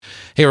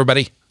Hey,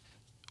 everybody.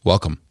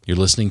 Welcome. You're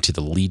listening to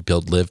the Lead,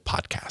 Build, Live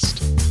podcast.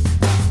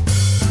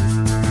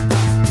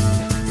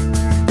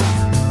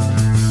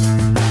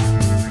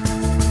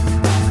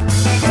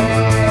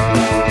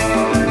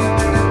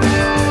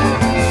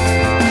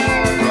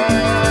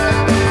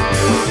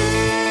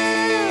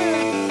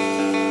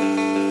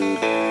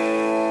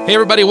 Hey,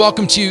 everybody.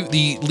 Welcome to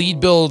the Lead,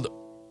 Build,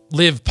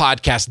 Live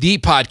podcast, the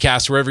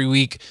podcast where every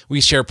week we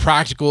share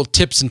practical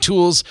tips and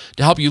tools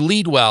to help you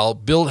lead well,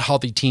 build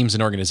healthy teams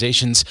and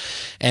organizations,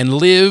 and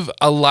live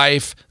a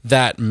life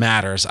that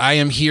matters. I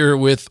am here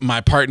with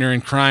my partner in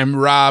crime,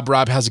 Rob.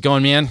 Rob, how's it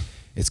going, man?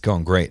 It's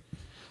going great.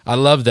 I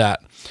love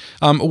that.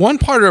 One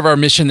part of our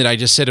mission that I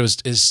just said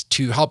is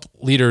to help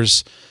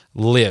leaders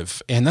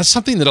live. And that's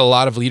something that a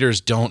lot of leaders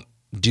don't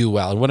do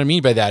well. And what I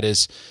mean by that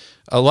is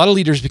a lot of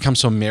leaders become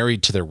so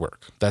married to their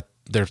work that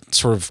their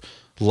sort of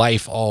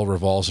life all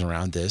revolves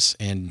around this.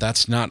 And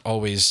that's not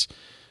always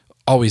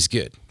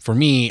good. For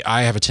me,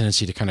 I have a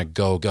tendency to kind of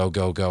go.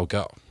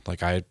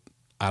 Like I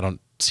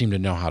don't seem to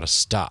know how to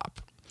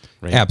stop.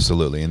 Right?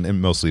 Absolutely.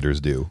 And most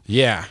leaders do.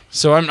 Yeah.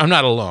 So I'm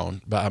not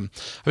alone, but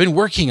I've been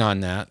working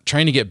on that,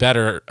 trying to get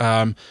better.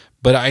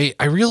 But I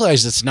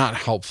realized it's not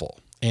helpful.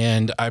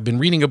 And I've been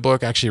reading a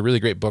book, actually a really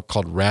great book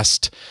called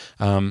Rest.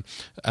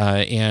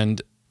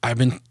 And I've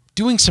been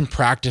doing some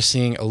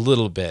practicing a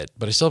little bit,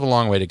 but I still have a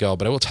long way to go.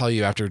 But I will tell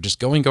you, after just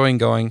going,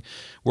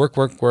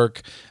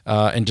 work,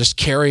 and just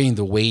carrying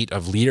the weight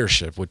of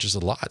leadership, which is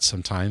a lot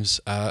sometimes,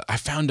 I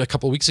found a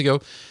couple of weeks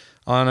ago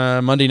on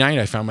a Monday night,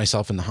 I found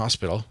myself in the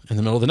hospital in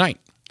the middle of the night.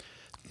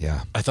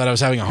 Yeah. I thought I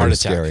was having a heart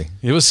attack. Scary.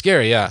 It was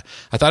scary, yeah.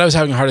 I thought I was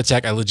having a heart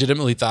attack. I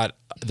legitimately thought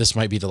this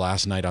might be the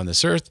last night on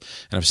this earth.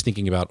 And I was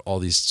thinking about all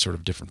these sort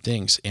of different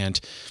things.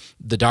 And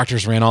the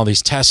doctors ran all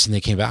these tests and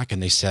they came back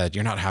and they said,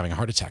 "You're not having a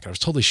heart attack." I was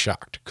totally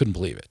shocked. Couldn't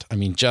believe it. I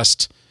mean,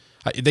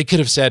 they could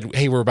have said,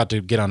 "Hey, we're about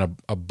to get on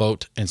a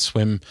boat and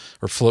swim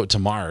or float to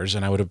Mars."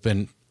 And I would have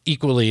been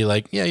equally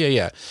like,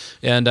 yeah.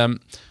 And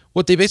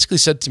what they basically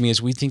said to me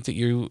is, "We think that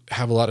you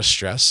have a lot of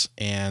stress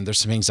and there's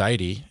some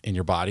anxiety in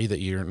your body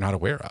that you're not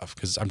aware of,"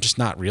 because I'm just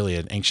not really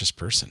an anxious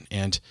person.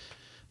 And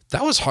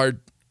that was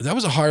hard. That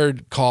was a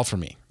hard call for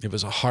me. It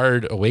was a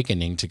hard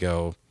awakening to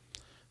go,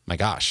 my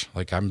gosh,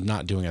 like I'm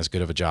not doing as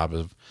good of a job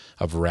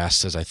of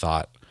rest as I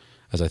thought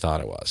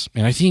it was.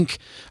 And I think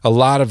a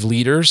lot of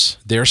leaders,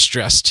 they're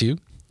stressed too.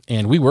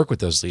 And we work with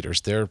those leaders.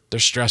 They're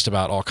stressed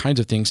about all kinds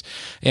of things.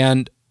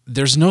 And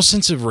there's no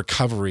sense of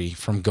recovery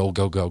from go.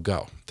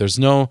 There's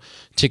no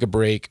take a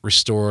break,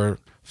 restore,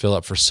 fill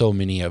up for so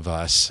many of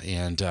us.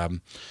 And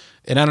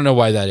I don't know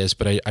why that is,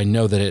 but I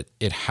know that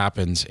it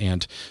happens.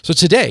 And so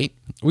today,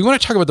 we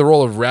want to talk about the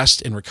role of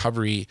rest and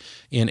recovery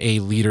in a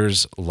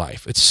leader's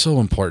life. It's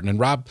so important. And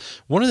Rob,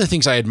 one of the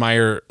things I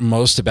admire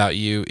most about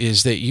you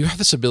is that you have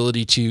this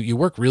ability you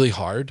work really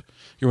hard.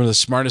 You're one of the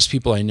smartest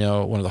people I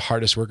know, one of the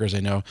hardest workers I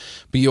know,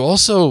 but you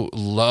also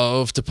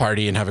love to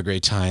party and have a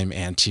great time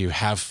and to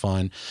have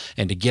fun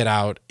and to get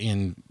out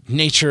in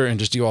nature and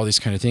just do all these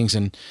kind of things.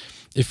 And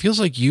it feels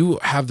like you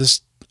have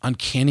this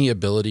uncanny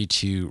ability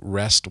to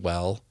rest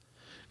well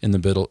in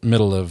the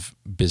middle of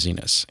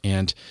busyness.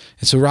 And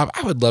so, Rob,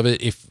 I would love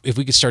it if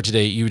we could start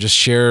today, you would just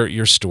share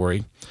your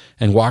story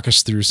and walk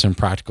us through some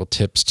practical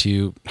tips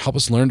to help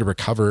us learn to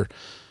recover,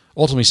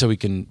 ultimately so we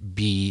can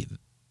be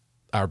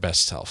our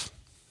best self.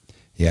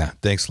 Yeah.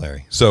 Thanks,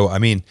 Larry. So, I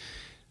mean,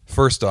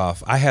 first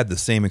off, I had the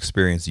same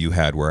experience you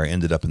had where I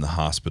ended up in the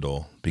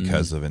hospital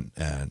because of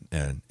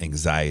an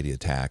anxiety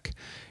attack.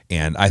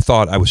 And I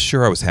was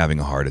sure I was having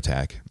a heart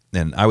attack.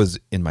 And I was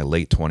in my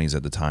late 20s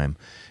at the time.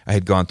 I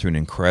had gone through an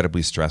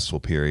incredibly stressful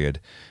period,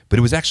 but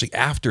it was actually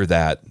after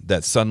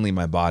that suddenly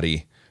my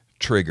body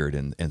triggered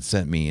and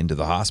sent me into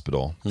the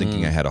hospital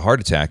thinking I had a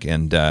heart attack.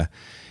 And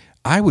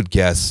I would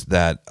guess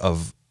that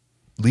of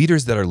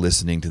leaders that are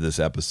listening to this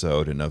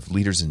episode and of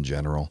leaders in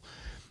general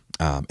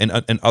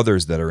and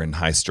others that are in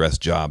high stress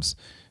jobs,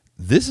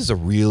 this is a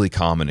really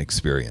common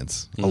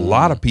experience. A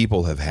lot of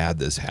people have had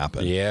this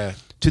happen. Yeah.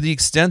 To the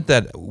extent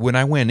that when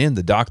I went in,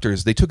 the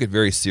doctors, they took it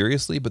very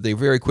seriously, but they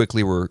very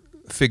quickly were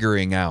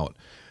figuring out,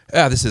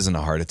 this isn't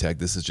a heart attack.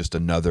 This is just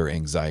another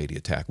anxiety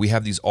attack. We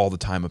have these all the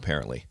time,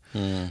 apparently.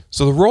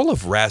 So the role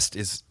of rest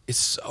is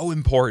so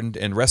important,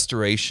 and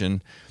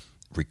restoration,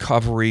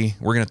 recovery,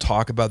 we're going to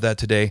talk about that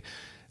today.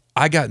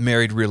 I got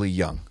married really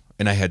young,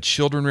 and I had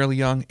children really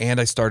young, and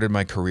I started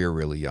my career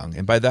really young.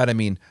 And by that, I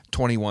mean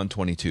 21,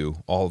 22,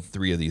 all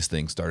three of these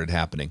things started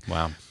happening.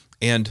 Wow.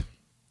 And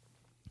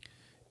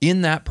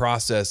in that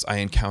process, I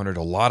encountered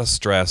a lot of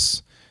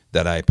stress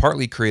that I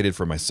partly created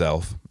for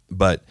myself,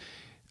 but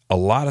a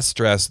lot of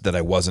stress that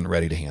I wasn't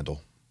ready to handle.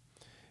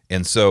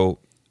 And so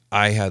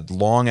I had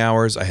long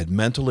hours, I had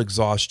mental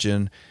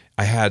exhaustion,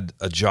 I had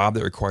a job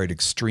that required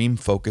extreme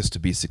focus to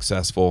be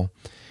successful.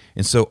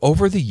 And so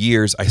over the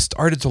years, I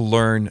started to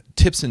learn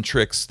tips and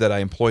tricks that I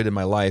employed in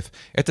my life.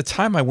 At the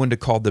time, I wouldn't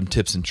have called them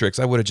tips and tricks.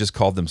 I would have just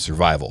called them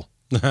survival.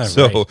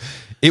 So Right.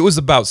 It was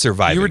about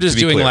surviving. You were just to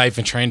be doing clear. life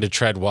and trying to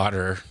tread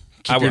water.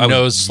 Keep your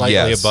nose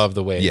slightly above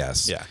the waves.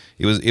 Yes. Yeah.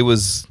 it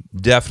was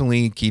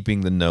definitely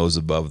keeping the nose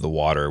above the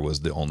water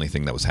was the only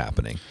thing that was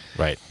happening.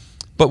 Right.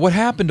 But what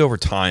happened over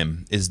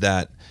time is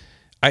that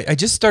I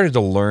just started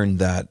to learn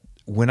that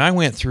when I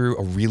went through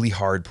a really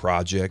hard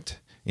project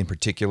in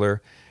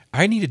particular,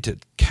 I needed to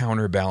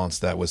counterbalance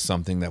that with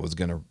something that was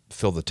going to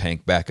fill the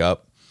tank back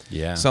up.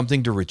 Yeah.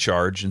 Something to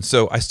recharge. And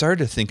so I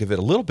started to think of it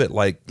a little bit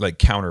like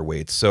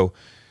counterweights. So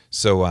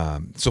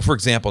for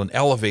example, an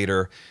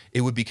elevator,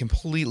 it would be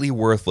completely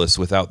worthless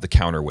without the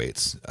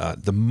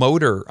counterweights. The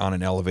motor on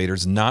an elevator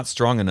is not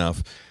strong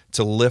enough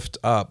to lift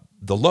up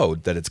the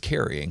load that it's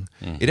carrying.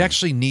 It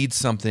actually needs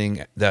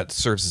something that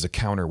serves as a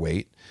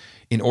counterweight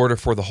in order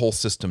for the whole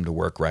system to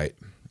work right.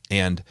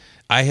 And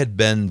I had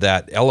been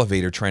that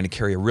elevator trying to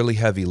carry a really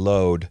heavy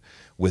load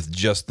with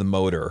just the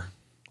motor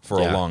for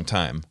a long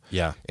time.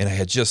 Yeah. And I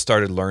had just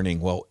started learning,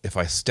 well, if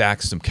I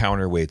stack some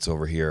counterweights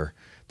over here,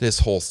 this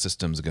whole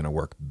system is going to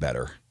work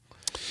better.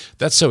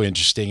 That's so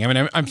interesting. I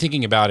mean, I'm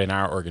thinking about in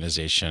our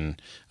organization,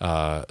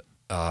 we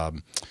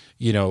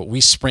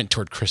sprint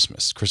toward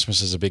Christmas.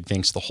 Christmas is a big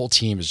thing. So the whole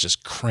team is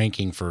just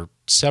cranking for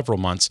several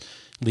months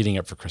leading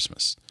up for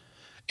Christmas.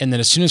 And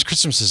then as soon as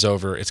Christmas is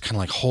over, it's kind of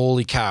like,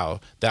 holy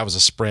cow, that was a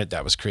sprint.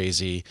 That was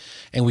crazy.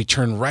 And we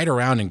turn right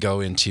around and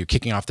go into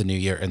kicking off the new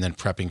year and then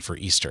prepping for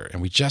Easter.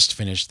 And we just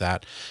finished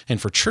that. And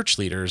for church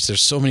leaders,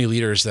 there's so many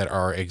leaders that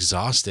are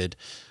exhausted,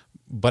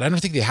 but I don't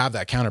think they have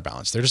that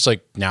counterbalance. They're just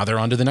like, now they're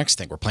on to the next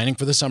thing. We're planning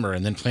for the summer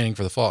and then planning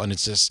for the fall. And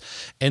it's this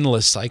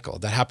endless cycle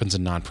that happens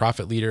in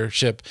nonprofit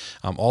leadership.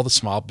 All the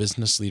small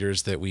business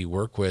leaders that we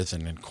work with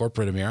and in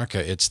corporate America,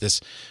 it's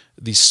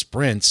these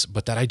sprints,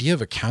 but that idea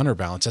of a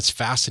counterbalance, that's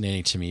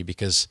fascinating to me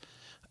because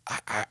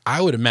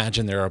I would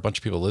imagine there are a bunch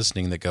of people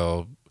listening that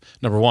go,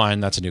 number one,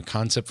 that's a new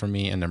concept for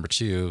me. And number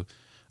two,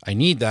 I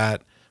need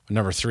that. But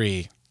number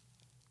three,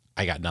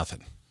 I got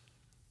nothing.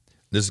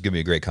 This is going to be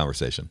a great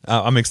conversation.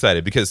 I'm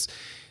excited because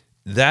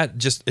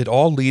it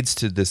all leads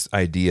to this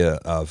idea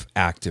of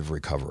active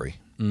recovery.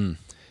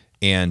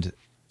 And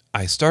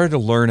I started to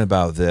learn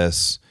about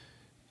this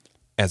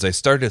as I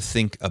started to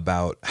think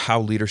about how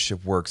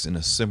leadership works in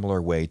a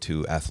similar way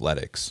to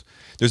athletics.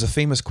 There's a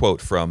famous quote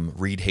from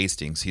Reed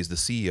Hastings. He's the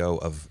CEO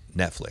of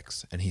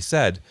Netflix. And he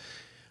said,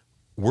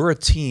 "We're a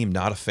team,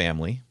 not a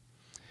family.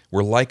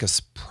 We're like a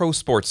pro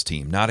sports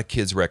team, not a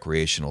kids'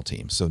 recreational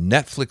team. So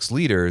Netflix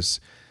leaders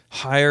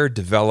hire,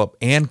 develop,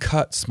 and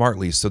cut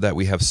smartly so that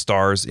we have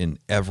stars in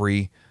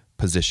every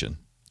position."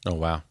 Oh,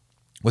 wow.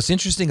 What's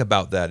interesting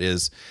about that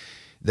is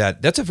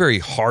that's a very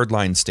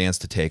hardline stance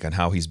to take on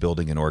how he's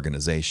building an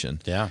organization.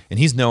 Yeah. And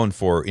he's known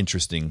for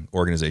interesting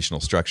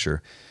organizational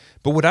structure.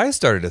 But what I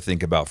started to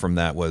think about from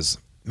that was,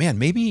 man,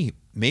 maybe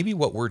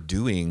what we're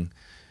doing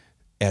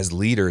as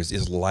leaders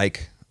is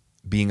like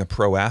being a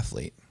pro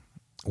athlete.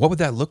 What would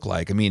that look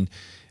like? I mean,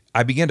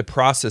 I began to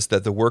process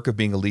that the work of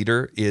being a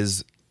leader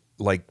is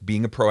like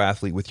being a pro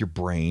athlete with your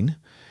brain,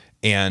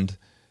 and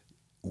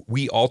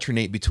we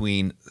alternate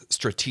between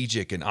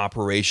strategic and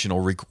operational.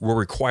 We're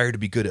required to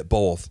be good at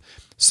both.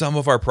 Some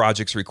of our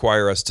projects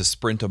require us to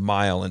sprint a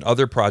mile, and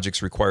other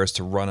projects require us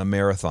to run a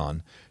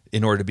marathon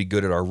in order to be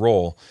good at our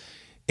role.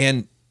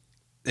 And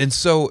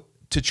so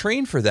to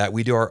train for that,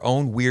 we do our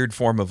own weird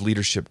form of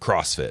leadership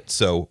CrossFit.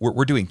 So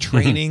we're doing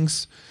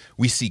trainings.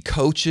 We see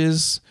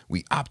coaches.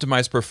 We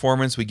optimize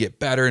performance. We get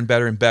better and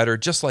better and better,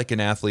 just like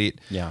an athlete.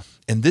 Yeah.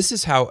 And this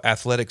is how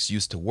athletics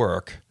used to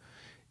work.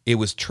 It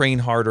was train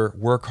harder,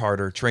 work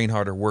harder, train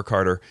harder, work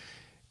harder.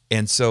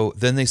 And so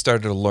then they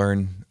started to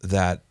learn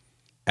that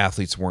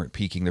athletes weren't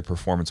peaking, their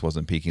performance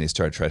wasn't peaking. They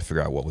started to try to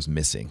figure out what was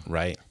missing.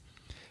 Right.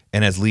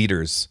 And as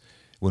leaders,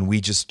 when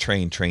we just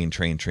train,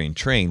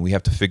 we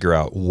have to figure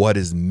out what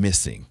is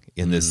missing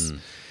in this.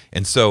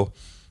 And so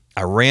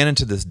I ran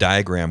into this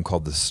diagram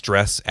called the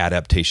stress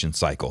adaptation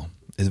cycle.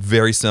 It's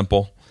very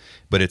simple,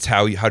 but it's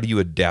how do you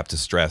adapt to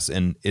stress?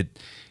 And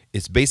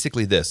it's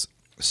basically this.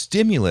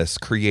 Stimulus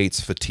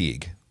creates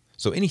fatigue.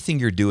 So anything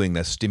you're doing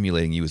that's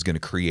stimulating you is going to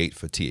create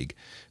fatigue.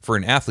 For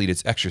an athlete,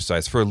 it's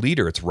exercise. For a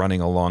leader, it's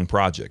running a long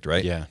project,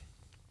 right? Yeah.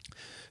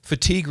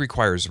 Fatigue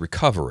requires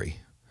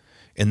recovery.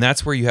 And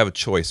that's where you have a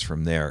choice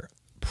from there.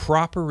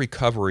 Proper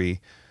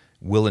recovery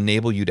will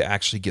enable you to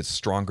actually get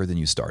stronger than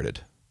you started.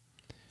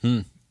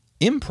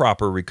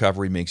 Improper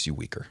recovery makes you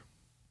weaker.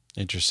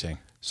 Interesting.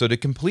 So to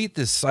complete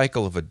this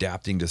cycle of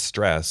adapting to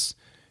stress,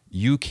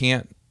 you're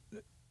going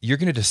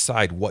to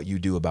decide what you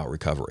do about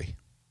recovery.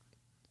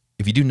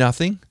 If you do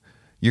nothing,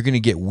 you're going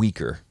to get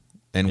weaker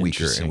and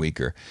weaker and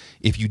weaker.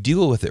 If you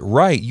deal with it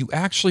right, you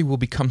actually will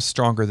become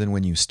stronger than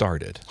when you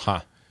started.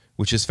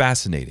 Which is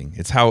fascinating.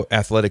 It's how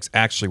athletics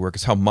actually work.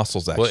 It's how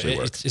muscles actually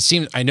work. It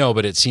seems, I know,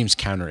 but it seems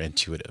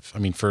counterintuitive. I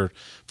mean, for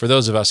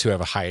those of us who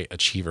have a high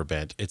achiever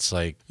bent, it's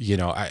like,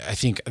 I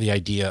think the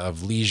idea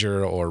of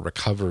leisure or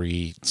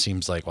recovery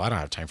seems like, well, I don't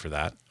have time for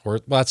that. Or,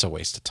 well, that's a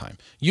waste of time.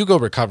 You go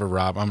recover,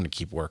 Rob. I'm going to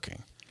keep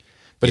working.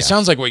 But it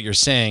sounds like what you're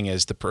saying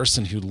is the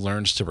person who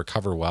learns to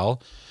recover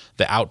well,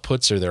 the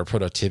outputs or their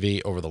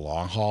productivity over the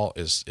long haul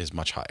is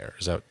much higher.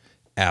 Is that?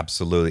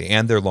 Absolutely.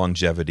 And their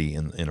longevity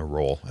in a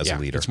role as a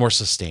leader. It's more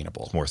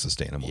sustainable.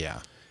 Yeah.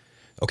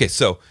 Okay,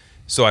 so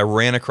So I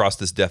ran across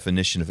this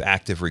definition of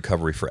active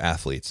recovery for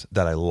athletes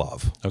that I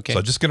love. Okay. So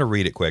I'm just going to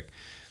read it quick.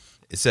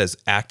 It says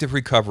active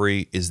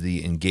recovery is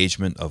the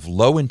engagement of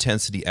low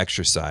intensity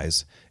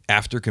exercise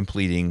after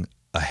completing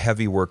a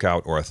heavy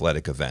workout or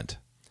athletic event.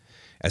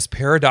 As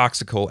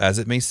paradoxical as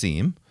it may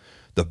seem,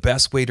 the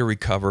best way to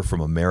recover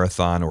from a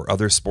marathon or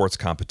other sports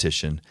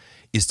competition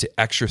is to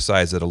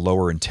exercise at a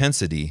lower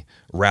intensity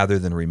rather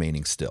than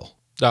remaining still.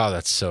 Oh,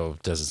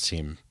 doesn't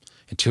seem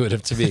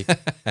intuitive to me.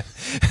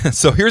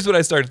 So here's what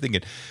I started thinking.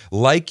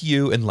 Like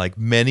you and like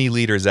many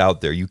leaders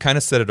out there, you kind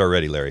of said it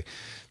already, Larry.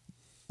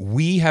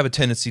 We have a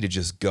tendency to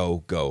just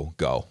go, go,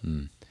 go.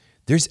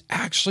 There's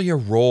actually a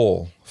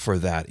role for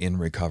that in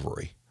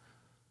recovery.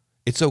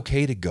 It's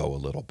okay to go a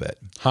little bit.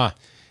 Huh.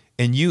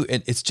 And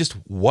it's just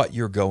what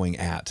you're going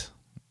at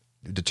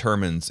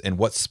determines, and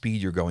what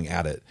speed you're going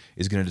at it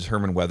is going to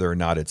determine whether or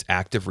not it's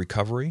active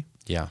recovery.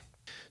 Yeah.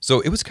 So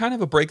it was kind of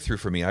a breakthrough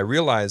for me. I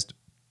realized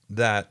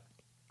that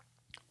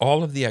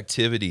all of the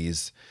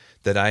activities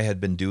that I had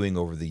been doing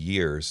over the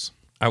years,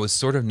 I was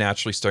sort of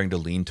naturally starting to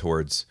lean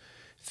towards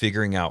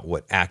figuring out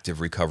what active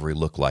recovery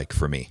looked like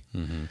for me.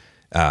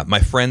 My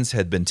friends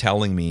had been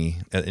telling me,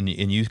 and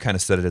you kind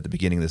of said it at the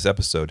beginning of this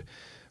episode,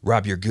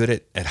 Rob, you're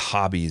good at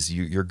hobbies.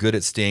 You're good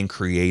at staying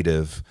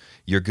creative.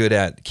 You're good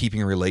at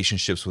keeping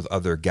relationships with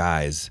other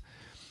guys.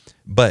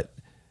 But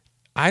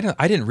I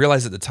didn't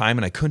realize at the time,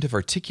 and I couldn't have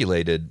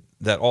articulated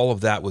that all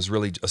of that was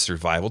really a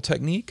survival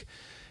technique.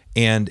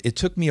 And it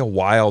took me a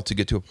while to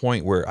get to a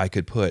point where I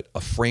could put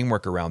a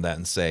framework around that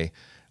and say,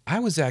 I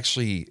was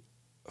actually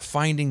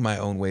finding my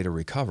own way to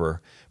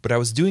recover, but I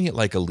was doing it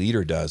like a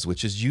leader does,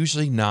 which is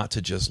usually not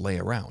to just lay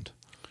around.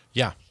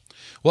 Yeah.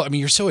 Well, I mean,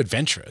 you're so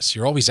adventurous.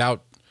 You're always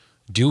out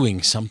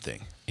doing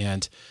something.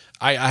 And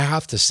I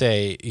have to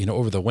say,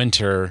 over the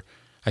winter,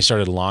 I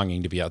started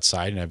longing to be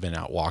outside, and I've been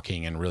out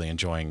walking and really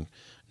enjoying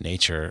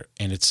nature.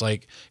 And it's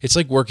like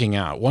working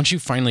out. Once you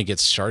finally get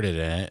started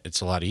in it, it's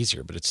a lot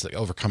easier, but it's like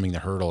overcoming the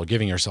hurdle,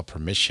 giving yourself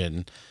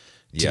permission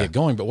to get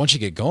going. But once you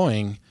get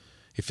going,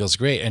 it feels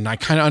great. And I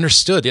kind of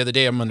understood the other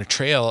day. I'm on a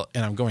trail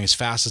and I'm going as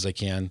fast as I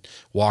can,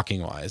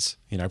 walking wise.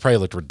 I probably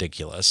looked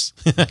ridiculous.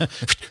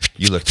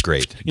 You looked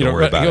great. Don't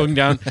worry about going it.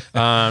 down.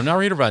 Not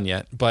ready to run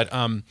yet, but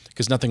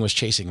because nothing was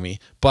chasing me.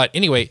 But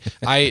anyway,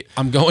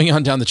 I'm going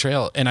on down the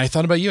trail, and I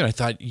thought about you, and I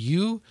thought,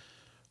 you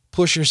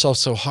push yourself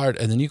so hard,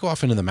 and then you go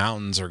off into the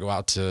mountains or go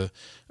out to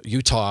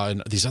Utah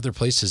and these other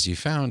places you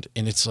found,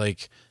 and it's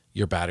like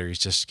your batteries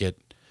just get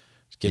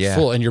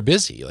full, and you're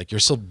busy. Like you're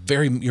still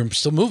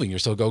moving. You're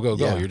still go.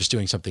 Yeah. You're just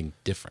doing something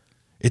different.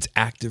 It's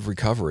active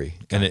recovery,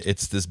 and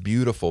it's this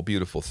beautiful,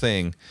 beautiful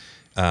thing.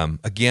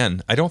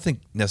 Again, I don't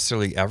think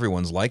necessarily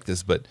everyone's like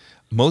this, but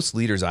most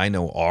leaders I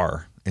know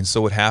are. And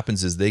so what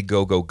happens is they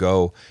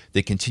go.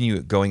 They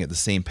continue going at the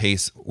same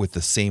pace with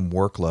the same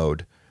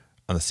workload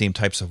on the same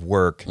types of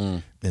work,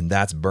 and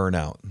that's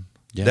burnout.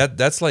 Yeah.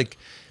 That's like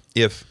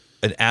if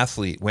an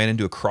athlete went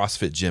into a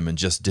CrossFit gym and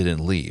just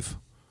didn't leave.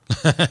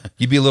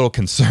 You'd be a little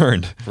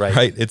concerned,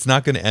 right? It's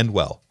not going to end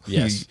well.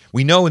 Yes.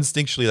 We know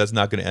instinctually that's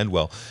not going to end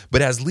well.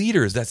 But as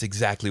leaders, that's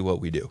exactly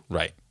what we do.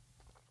 Right.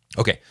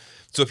 Okay.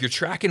 So if you're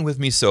tracking with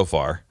me so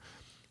far,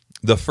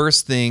 the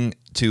first thing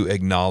to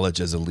acknowledge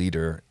as a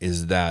leader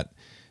is that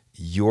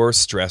your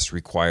stress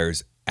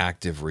requires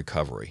active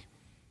recovery.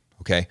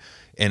 Okay.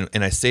 And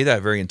I say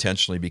that very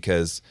intentionally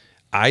because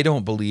I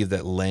don't believe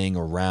that laying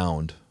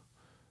around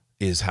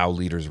is how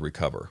leaders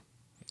recover.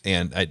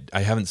 And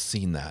I haven't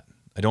seen that.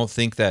 I don't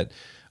think that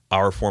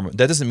that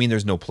doesn't mean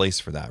there's no place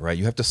for that, right?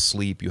 You have to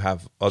sleep, you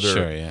have other,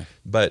 Sure, yeah.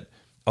 But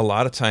a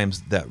lot of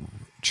times that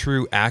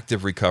true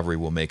active recovery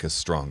will make us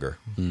stronger.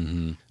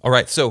 Mm-hmm. All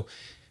right. So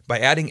by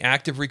adding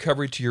active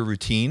recovery to your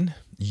routine,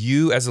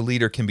 you as a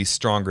leader can be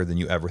stronger than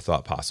you ever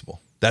thought possible.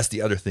 That's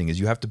the other thing, is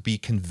you have to be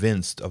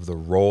convinced of the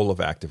role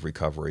of active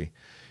recovery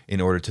in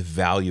order to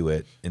value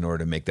it, in order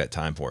to make that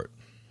time for it.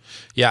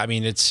 Yeah. I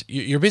mean,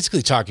 you're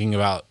basically talking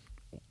about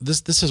this.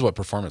 This is what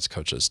performance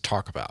coaches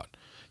talk about.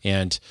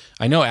 And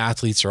I know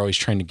athletes are always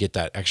trying to get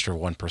that extra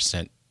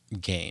 1%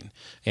 gain.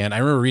 And I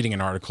remember reading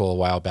an article a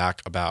while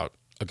back about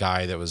a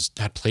guy that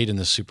had played in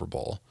the Super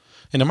Bowl.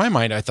 And in my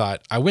mind, I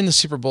thought, I win the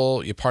Super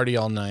Bowl, you party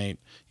all night,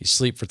 you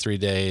sleep for 3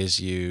 days,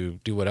 you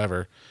do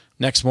whatever.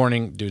 Next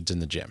morning, dude's in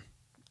the gym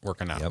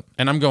working out. Yep.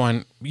 And I'm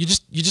going, you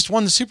just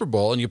won the Super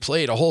Bowl and you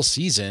played a whole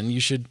season. You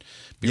should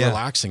be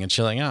relaxing and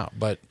chilling out.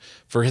 But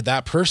for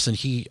that person,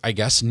 he, I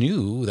guess,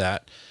 knew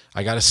that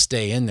I got to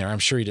stay in there. I'm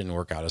sure he didn't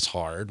work out as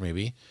hard,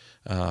 maybe.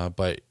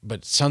 But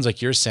it sounds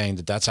like you're saying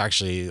that that's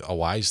actually a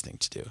wise thing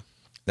to do.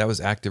 That was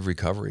active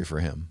recovery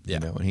for him, yeah.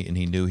 And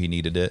he knew he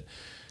needed it.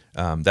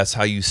 That's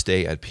how you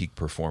stay at peak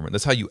performance.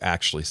 That's how you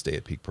actually stay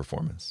at peak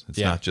performance. It's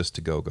not just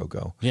to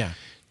go. Yeah.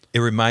 It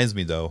reminds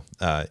me though,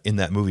 in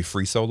that movie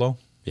Free Solo,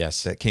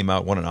 yes, that came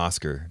out, won an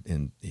Oscar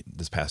in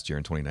this past year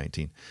in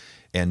 2019,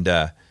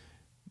 and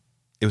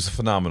It was a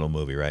phenomenal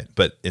movie, right?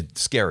 But it's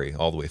scary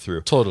all the way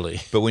through. Totally.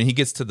 But when he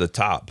gets to the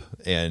top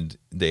and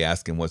they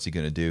ask him what's he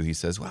going to do, he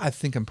says, "Well, I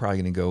think I'm probably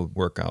going to go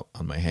work out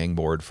on my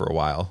hangboard for a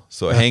while."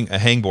 So a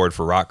hangboard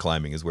for rock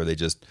climbing is where they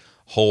just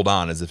hold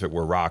on as if it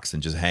were rocks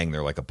and just hang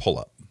there like a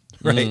pull-up,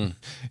 right?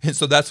 And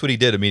so that's what he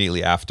did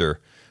immediately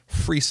after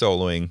free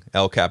soloing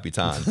El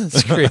Capitan.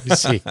 That's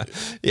crazy.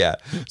 Yeah.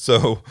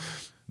 So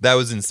that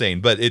was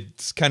insane. But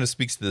it kind of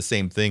speaks to the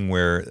same thing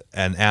where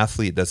an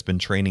athlete that's been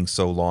training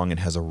so long and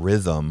has a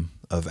rhythm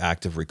of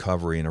active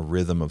recovery and a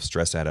rhythm of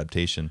stress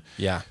adaptation.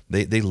 Yeah.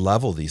 They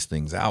level these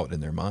things out in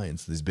their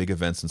minds, these big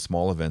events and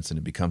small events, and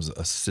it becomes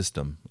a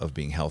system of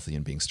being healthy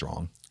and being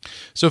strong.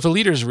 So if a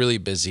leader is really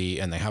busy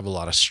and they have a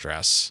lot of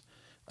stress,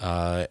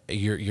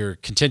 your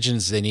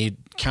contentions, they need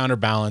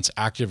counterbalance.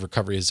 Active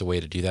recovery is the way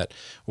to do that.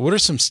 What are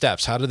some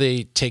steps? How do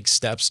they take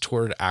steps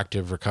toward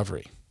active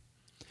recovery?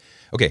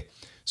 Okay.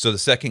 So the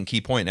second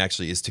key point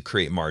actually is to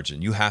create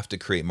margin. You have to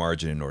create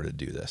margin in order to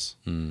do this.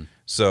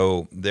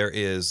 So there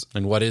is...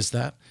 And what is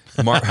that?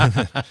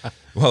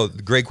 Well,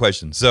 great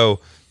question. So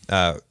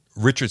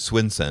Richard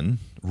Swinson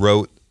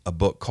wrote a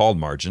book called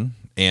Margin,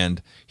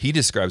 and he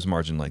describes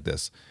margin like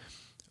this.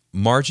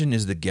 Margin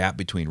is the gap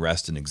between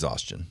rest and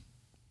exhaustion.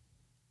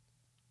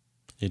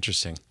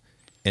 Interesting.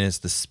 And it's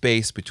the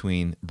space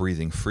between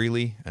breathing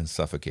freely and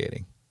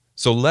suffocating.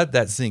 So let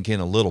that sink in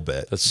a little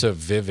bit. That's so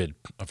vivid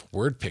of a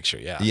word picture.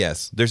 Yeah.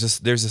 Yes. There's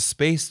a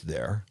space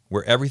there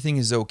where everything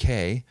is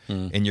okay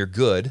and you're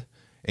good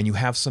and you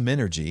have some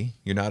energy.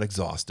 You're not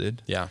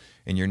exhausted. Yeah.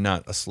 And you're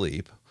not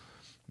asleep.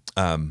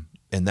 And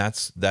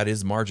that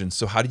is margin.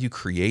 So how do you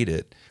create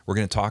it? We're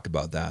going to talk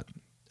about that.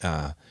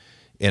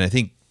 And I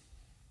think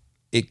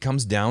it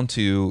comes down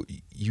to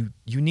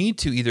you need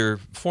to either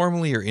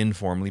formally or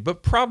informally,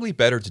 but probably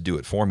better to do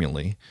it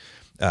formally,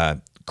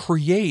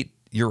 create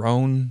your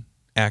own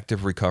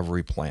active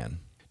recovery plan.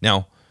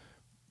 Now,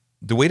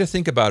 the way to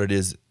think about it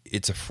is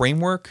it's a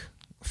framework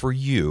for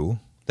you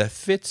that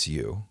fits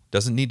you.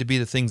 Doesn't need to be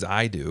the things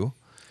I do.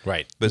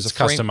 Right. But it's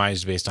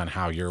customized based on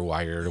how you're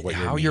wired, or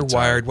how you're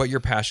wired, what your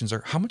passions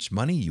are, how much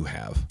money you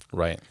have.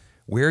 Right.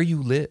 Where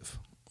you live.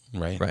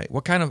 Right. Right.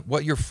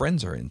 What your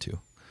friends are into.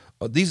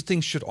 These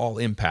things should all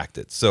impact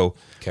it. So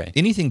Okay.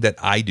 anything that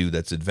I do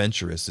that's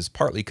adventurous is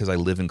partly because I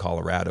live in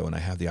Colorado and I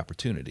have the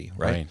opportunity,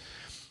 right?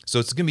 So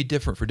it's going to be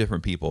different for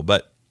different people,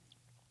 but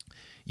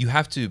you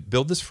have to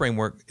build this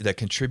framework that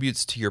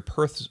contributes to your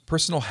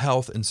personal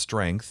health and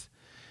strength,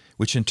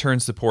 which in turn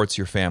supports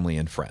your family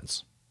and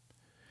friends.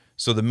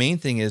 So the main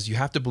thing is you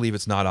have to believe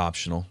it's not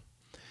optional.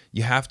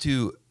 You have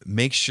to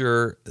make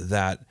sure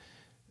that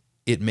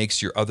it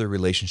makes your other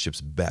relationships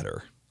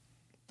better.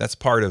 That's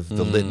part of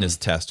the litmus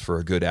test for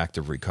a good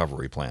active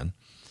recovery plan.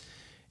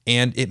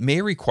 And it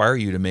may require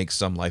you to make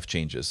some life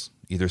changes,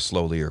 either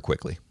slowly or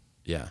quickly.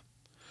 Yeah.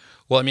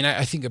 Well, I mean,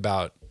 I think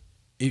about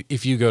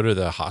if you go to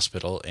the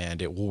hospital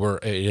and it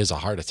is a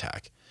heart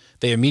attack,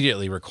 they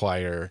immediately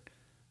require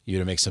you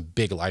to make some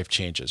big life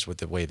changes with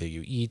the way that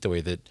you eat, the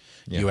way that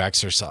you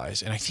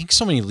exercise. And I think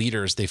so many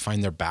leaders, they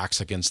find their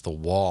backs against the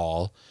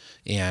wall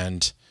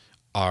and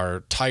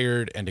are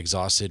tired and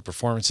exhausted.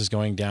 Performance is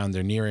going down.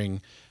 They're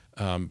nearing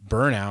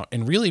burnout,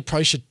 and really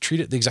probably should treat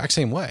it the exact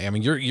same way. I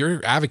mean,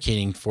 you're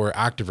advocating for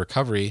active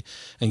recovery,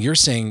 and you're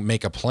saying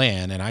make a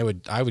plan. And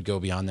I would go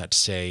beyond that to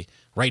say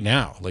right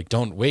now, like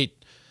don't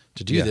wait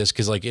to do this,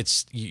 because like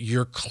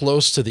you're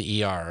close to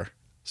the ER,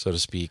 so to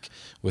speak,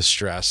 with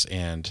stress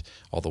and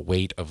all the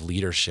weight of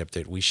leadership,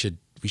 that we should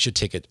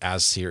take it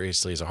as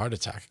seriously as a heart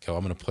attack.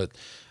 I'm going to put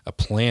a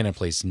plan in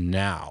place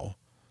now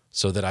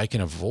so that I can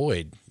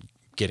avoid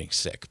getting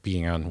sick,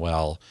 being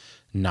unwell,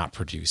 not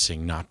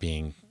producing, not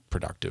being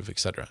productive,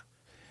 etc.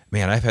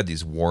 Man, I've had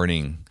these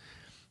warning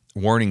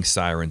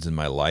sirens in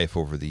my life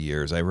over the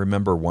years. I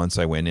remember once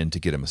I went in to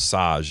get a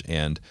massage,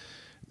 and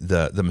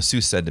the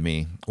masseuse said to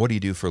me, "What do you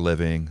do for a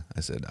living?"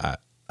 I said,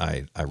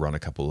 I run a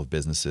couple of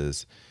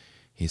businesses.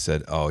 He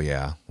said, "Oh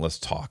yeah, let's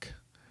talk."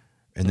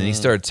 And then he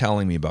started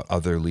telling me about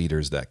other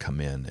leaders that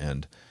come in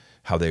and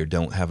how they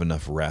don't have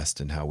enough rest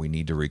and how we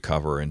need to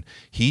recover. And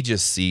he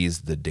just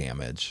sees the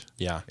damage.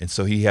 Yeah. And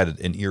so he had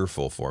an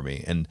earful for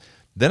me. And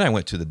then I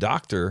went to the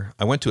doctor.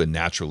 I went to a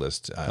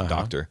naturalist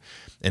doctor,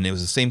 and it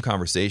was the same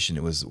conversation.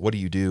 It was, "What do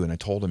you do?" And I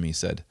told him, he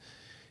said,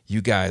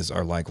 "You guys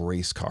are like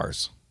race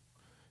cars.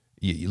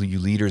 You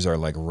leaders are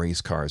like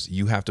race cars.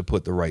 You have to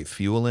put the right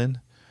fuel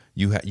in.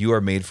 You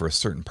are made for a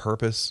certain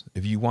purpose.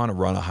 If you want to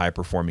run a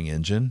high-performing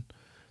engine,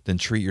 then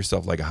treat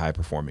yourself like a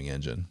high-performing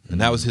engine."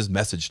 And that was his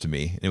message to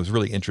me. And it was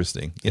really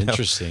interesting.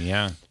 Interesting,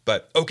 yeah.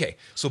 But okay,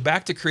 so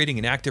back to creating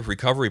an active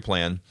recovery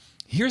plan.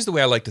 Here's the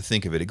way I like to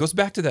think of it. It goes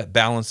back to that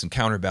balance and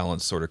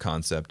counterbalance sort of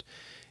concept.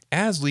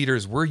 As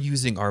leaders, we're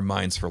using our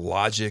minds for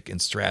logic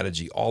and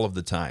strategy all of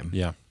the time.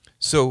 Yeah.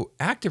 So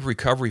active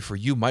recovery for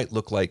you might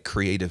look like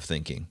creative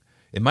thinking.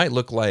 It might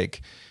look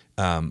like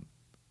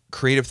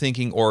creative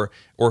thinking, or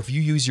if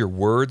you use your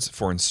words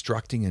for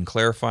instructing and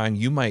clarifying,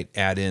 you might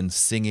add in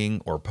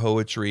singing or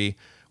poetry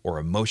or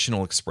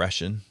emotional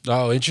expression.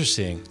 Oh,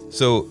 interesting.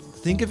 So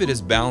think of it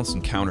as balance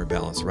and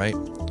counterbalance, right?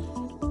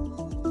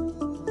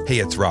 Hey,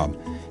 it's Rob.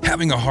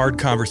 Having a hard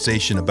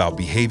conversation about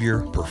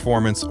behavior,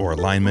 performance, or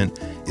alignment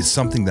is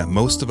something that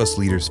most of us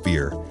leaders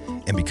fear.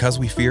 And because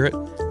we fear it,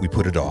 we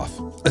put it off,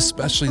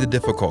 especially the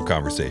difficult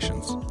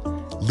conversations.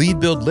 Lead,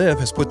 Build, Live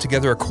has put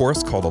together a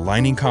course called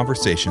Aligning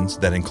Conversations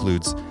that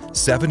includes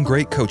 7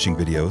 great coaching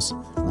videos,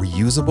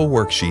 reusable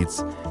worksheets,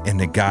 and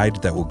a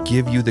guide that will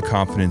give you the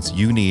confidence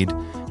you need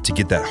to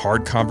get that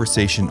hard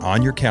conversation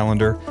on your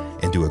calendar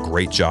and do a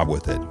great job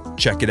with it.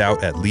 Check it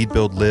out at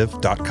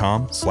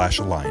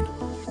leadbuildlive.com/align.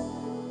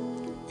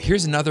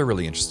 Here's another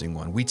really interesting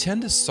one. We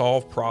tend to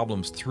solve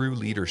problems through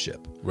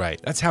leadership. Right.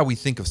 That's how we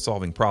think of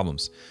solving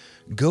problems.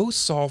 Go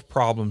solve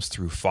problems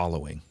through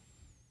following.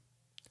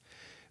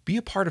 Be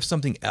a part of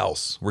something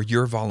else where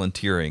you're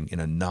volunteering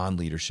in a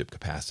non-leadership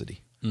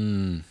capacity.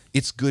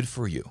 It's good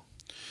for you.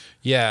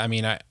 Yeah, I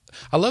mean, I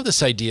love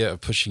this idea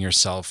of pushing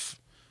yourself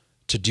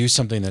to do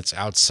something that's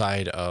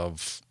outside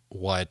of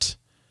what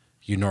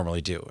you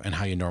normally do and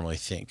how you normally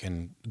think.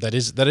 And that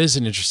is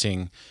an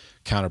interesting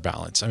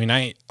counterbalance. I mean,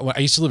 I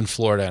used to live in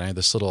Florida, and I had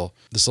this little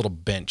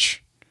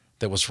bench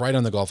that was right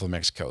on the Gulf of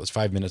Mexico. It was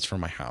 5 minutes from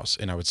my house,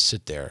 and I would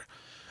sit there,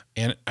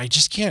 and I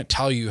just can't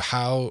tell you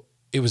how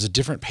it was a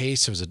different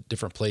pace. It was a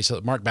different place.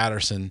 Mark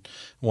Batterson,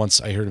 once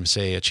I heard him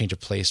say, a change of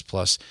place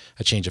plus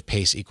a change of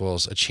pace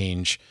equals a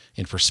change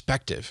in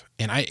perspective.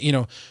 And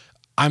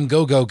I'm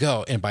go, go,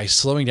 go. And by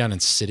slowing down and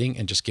sitting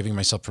and just giving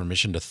myself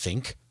permission to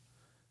think,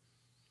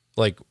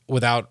 like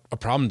without a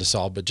problem to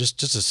solve, but just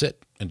to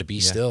sit and to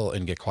be still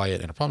and get quiet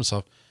and a problem to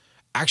solve,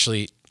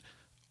 actually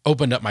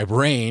opened up my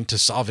brain to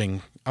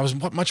solving. I was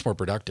much more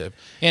productive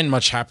and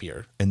much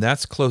happier. And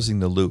that's closing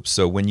the loop.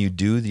 So when you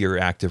do your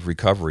active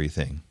recovery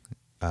thing,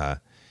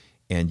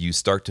 and you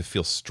start to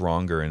feel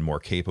stronger and more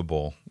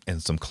capable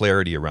and some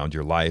clarity around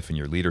your life and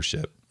your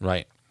leadership,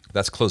 right?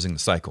 That's closing the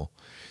cycle.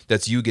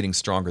 That's you getting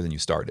stronger than you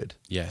started.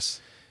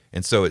 Yes.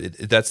 And so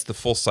that's the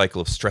full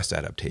cycle of stress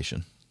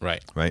adaptation.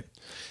 Right. Right.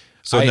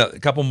 So a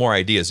couple more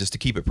ideas just to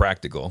keep it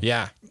practical.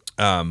 Yeah.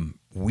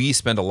 We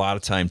spend a lot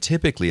of time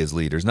typically as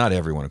leaders, not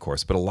everyone, of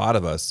course, but a lot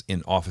of us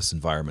in office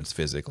environments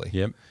physically.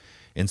 Yep.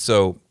 And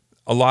so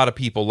a lot of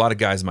people, a lot of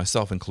guys,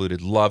 myself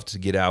included, love to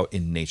get out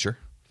in nature.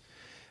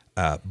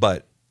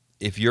 But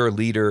if you're a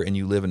leader and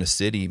you live in a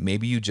city,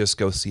 maybe you just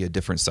go see a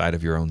different side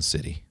of your own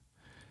city.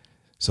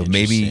 So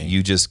maybe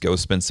you just go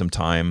spend some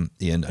time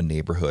in a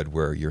neighborhood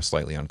where you're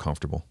slightly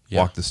uncomfortable.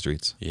 Yeah. Walk the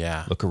streets.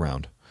 Yeah. Look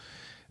around.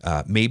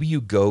 Maybe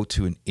you go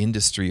to an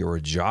industry or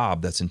a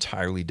job that's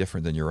entirely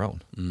different than your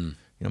own.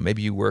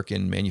 Maybe you work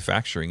in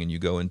manufacturing and you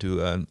go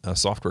into a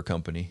software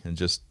company and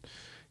just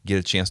get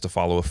a chance to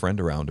follow a friend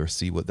around or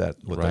see what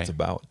that's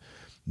about.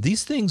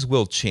 These things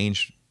will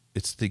change.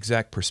 It's the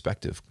exact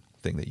perspective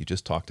thing that you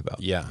just talked about.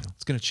 Yeah.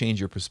 It's going to change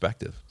your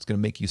perspective. It's going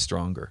to make you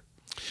stronger.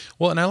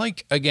 Well, and I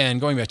like, again,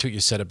 going back to what you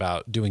said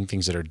about doing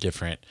things that are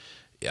different.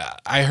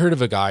 I heard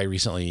of a guy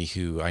recently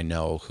who I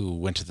know who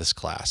went to this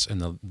class,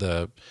 and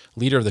the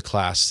leader of the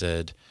class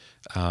said,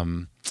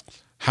 how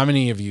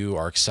many of you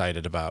are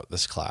excited about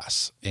this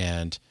class?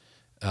 And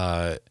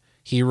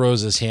he rose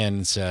his hand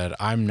and said,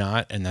 I'm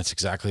not, and that's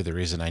exactly the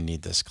reason I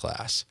need this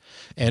class.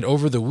 And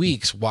over the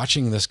weeks,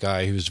 watching this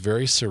guy who's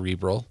very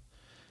cerebral,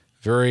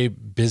 very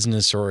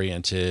business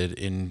oriented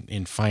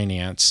in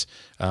finance,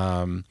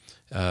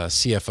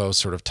 CFO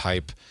sort of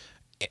type,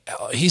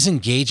 he's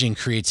engaging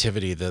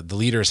creativity. The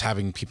leader is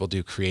having people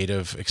do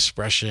creative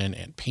expression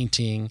and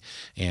painting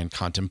and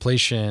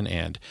contemplation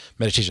and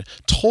meditation.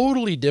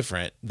 Totally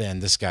different than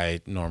this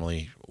guy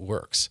normally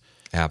works.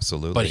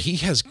 Absolutely. But he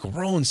has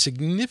grown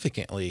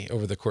significantly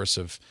over the course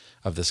of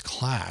this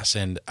class.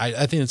 And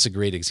I think it's a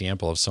great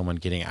example of someone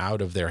getting out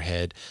of their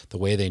head, the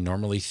way they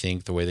normally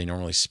think, the way they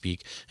normally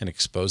speak, and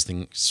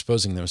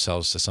exposing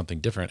themselves to something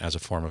different as a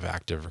form of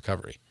active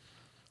recovery.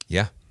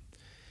 Yeah.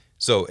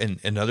 So, and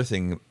another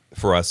thing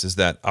for us is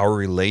that our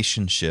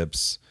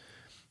relationships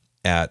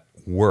at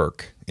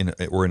work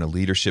or in a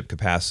leadership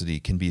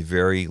capacity can be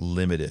very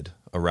limited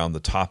around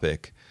the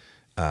topic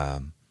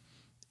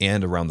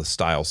and around the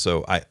style.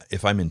 So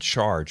if I'm in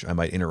charge, I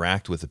might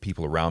interact with the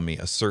people around me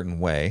a certain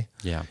way.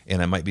 Yeah.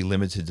 And I might be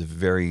limited to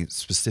very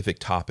specific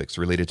topics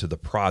related to the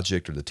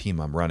project or the team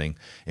I'm running.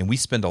 And we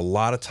spend a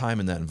lot of time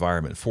in that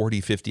environment,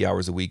 40, 50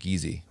 hours a week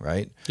easy,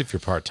 right? If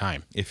you're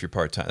part-time. If you're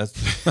part-time.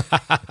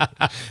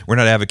 We're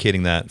not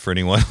advocating that for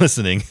anyone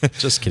listening.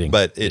 Just kidding.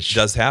 But it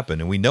does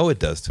happen, and we know it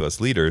does to us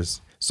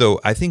leaders.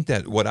 So I think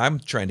that what I'm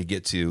trying to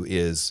get to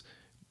is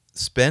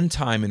spend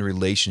time in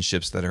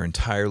relationships that are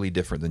entirely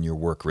different than your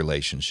work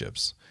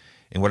relationships.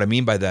 And what I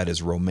mean by that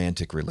is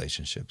romantic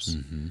relationships,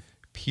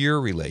 peer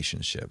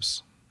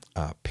relationships,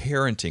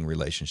 parenting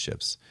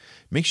relationships.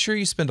 Make sure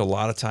you spend a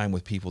lot of time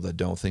with people that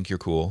don't think you're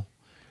cool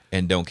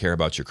and don't care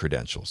about your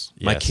credentials.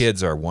 Yes. My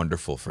kids are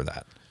wonderful for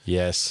that.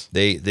 Yes.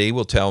 They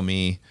will tell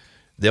me,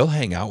 they'll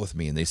hang out with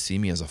me and they see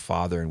me as a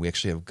father, and we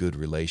actually have good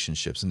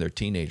relationships, and they're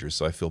teenagers,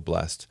 so I feel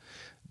blessed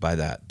by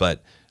that.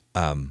 But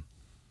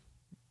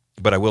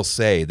I will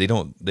say they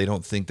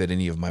don't think that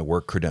any of my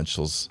work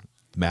credentials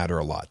matter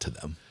a lot to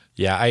them.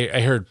 Yeah,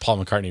 I heard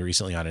Paul McCartney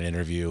recently on an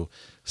interview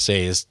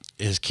say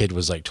his kid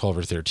was like 12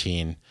 or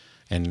 13,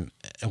 and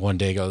one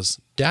day goes,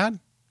 "Dad,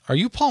 are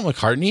you Paul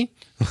McCartney?"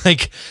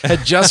 Like,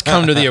 had just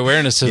come to the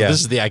awareness of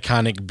this is the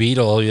iconic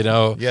Beatle, and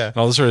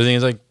all this sort of thing.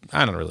 It's like,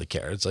 I don't really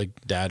care. It's like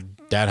dad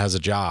has a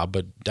job,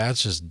 but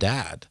dad's just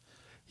dad.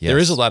 Yes. There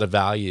is a lot of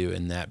value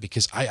in that,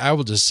 because I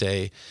will just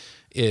say,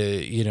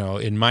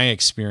 in my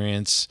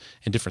experience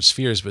in different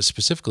spheres, but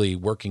specifically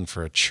working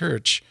for a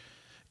church,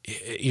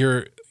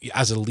 you're,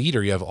 as a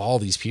leader, you have all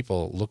these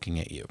people looking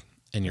at you,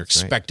 and you're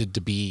expected to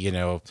be,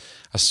 a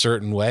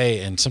certain way.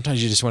 And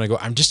sometimes you just want to go,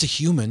 I'm just a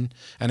human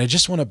and I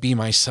just want to be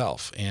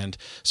myself. And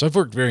so I've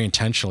worked very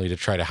intentionally to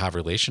try to have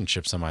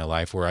relationships in my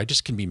life where I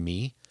just can be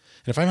me.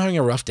 And if I'm having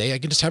a rough day, I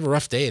can just have a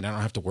rough day and I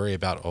don't have to worry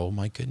about, oh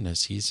my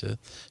goodness, he's a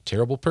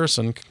terrible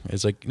person.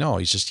 It's like, no,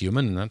 he's just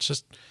human. And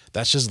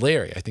that's just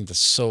Larry. I think that's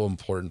so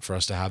important for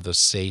us to have this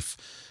safe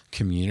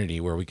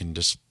community where we can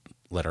just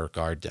let our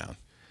guard down.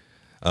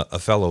 A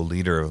fellow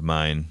leader of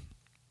mine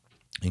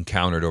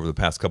encountered over the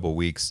past couple of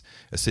weeks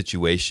a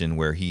situation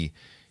where he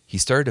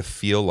started to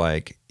feel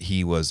like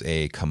he was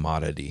a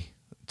commodity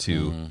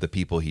to the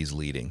people he's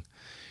leading.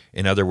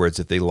 In other words,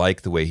 if they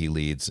like the way he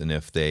leads and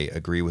if they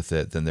agree with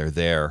it, then they're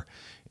there.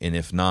 And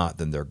if not,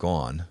 then they're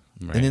gone.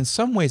 Right. And in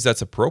some ways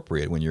that's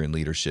appropriate when you're in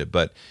leadership.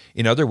 But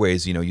in other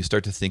ways, you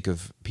start to think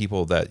of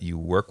people that you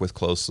work with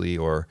closely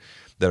or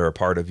that are a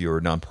part of your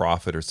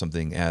nonprofit or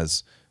something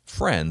as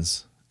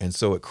friends. And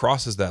so it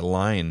crosses that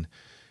line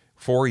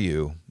for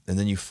you. And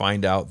then you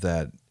find out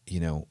that,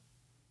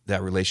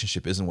 that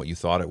relationship isn't what you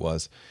thought it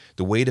was.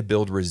 The way to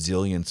build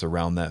resilience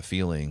around that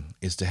feeling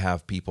is to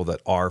have people that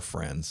are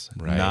friends,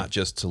 not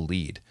just to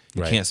lead.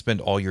 You can't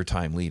spend all your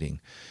time leading.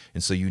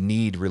 And so you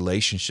need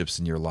relationships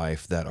in your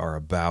life that are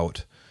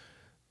about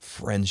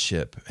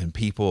friendship and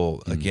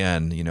people.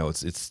 Again,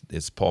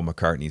 it's Paul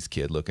McCartney's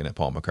kid looking at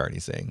Paul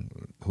McCartney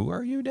saying, "Who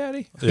are you,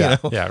 Daddy?" Yeah,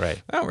 yeah,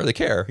 right. I don't really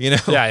care, Yeah,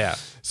 yeah.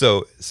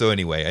 So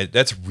anyway,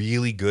 that's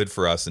really good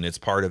for us, and it's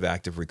part of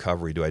active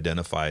recovery to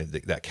identify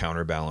that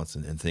counterbalance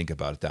and think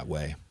about it that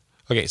way.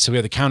 Okay, so we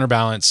have the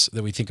counterbalance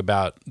that we think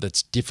about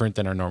that's different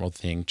than our normal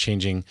thing,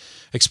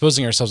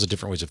 exposing ourselves to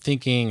different ways of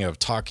thinking, of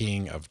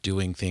talking, of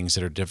doing things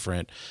that are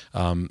different.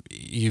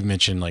 You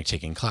mentioned like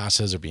taking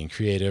classes or being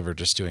creative or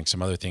just doing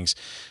some other things.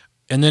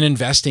 And then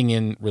investing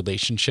in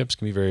relationships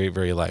can be very,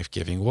 very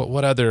life-giving.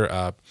 What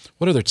other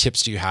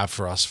tips do you have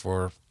for us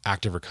for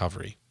active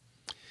recovery?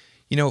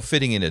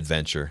 Fitting in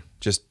adventure,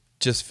 just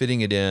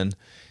fitting it in.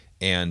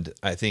 And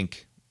I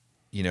think,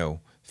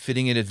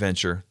 fitting in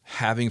adventure,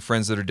 having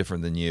friends that are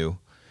different than you.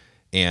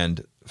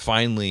 And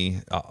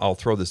finally, I'll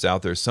throw this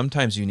out there.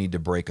 Sometimes you need to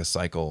break a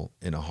cycle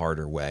in a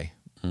harder way.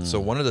 So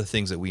one of the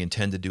things that we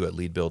intend to do at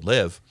Lead, Build,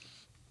 Live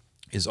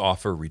is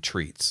offer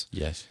retreats.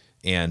 Yes.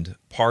 And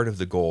part of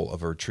the goal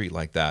of a retreat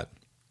like that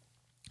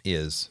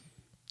is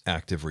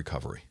active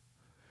recovery.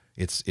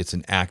 It's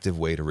an active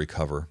way to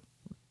recover,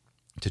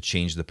 to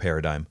change the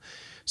paradigm.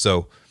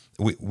 So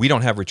we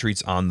don't have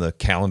retreats on the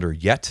calendar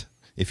yet.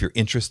 If you're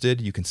interested,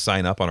 you can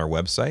sign up on our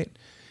website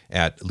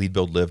at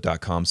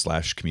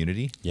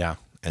leadbuildlive.com/community. Yeah.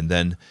 And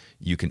then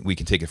we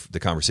can take the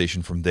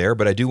conversation from there.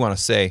 But I do want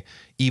to say,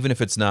 even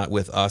if it's not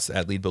with us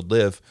at Lead, Build,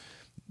 Live,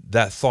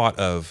 that thought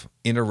of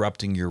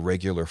interrupting your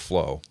regular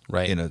flow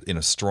in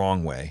a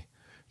strong way,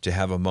 to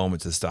have a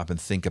moment to stop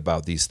and think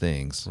about these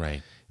things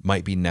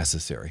might be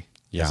necessary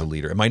as a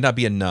leader. It might not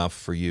be enough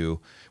for you.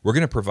 We're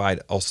going to provide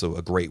also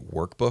a great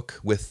workbook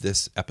with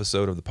this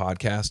episode of the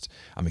podcast.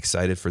 I'm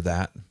excited for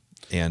that.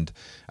 And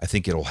I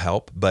think it'll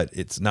help, but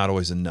it's not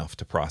always enough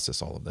to process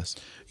all of this.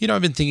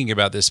 I've been thinking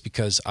about this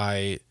because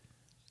I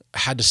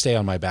had to stay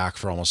on my back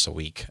for almost a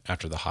week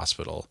after the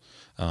hospital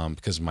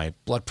because my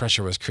blood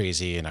pressure was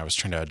crazy and I was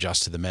trying to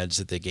adjust to the meds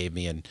that they gave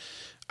me. And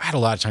I had a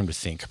lot of time to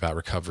think about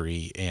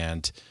recovery.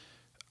 And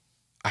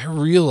I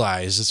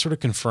realized, it's sort of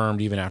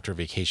confirmed even after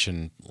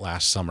vacation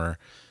last summer,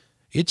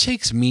 it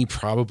takes me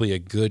probably a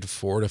good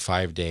 4 to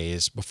 5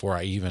 days before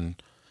I even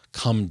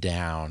come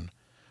down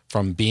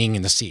from being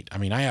in the seat. I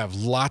mean, I have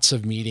lots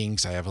of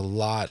meetings. I have a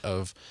lot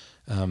of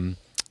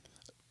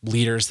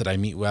leaders that I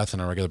meet with on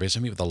a regular basis.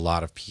 I meet with a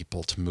lot of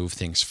people to move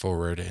things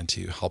forward and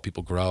to help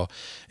people grow.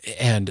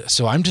 And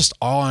so I'm just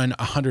on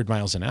 100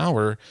 miles an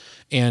hour.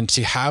 And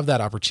to have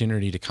that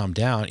opportunity to come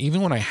down,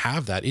 even when I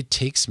have that, it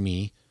takes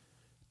me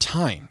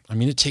time. I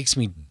mean, it takes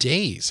me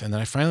days. And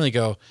then I finally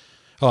go,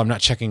 oh, I'm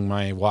not checking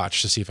my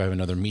watch to see if I have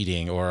another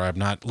meeting, or I'm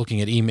not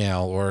looking at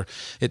email, or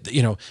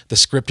the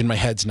script in my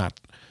head's not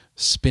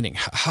spinning.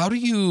 What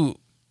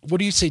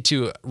do you say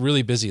to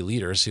really busy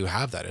leaders who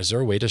have that? Is there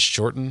a way to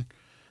shorten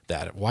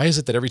that? Why is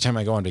it that every time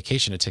I go on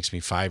vacation, it takes me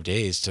 5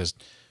 days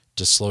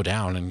to slow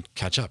down and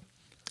catch up?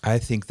 I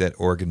think that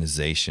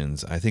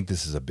I think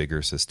this is a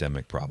bigger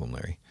systemic problem,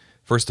 Larry.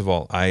 First of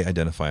all, I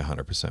identify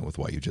 100% with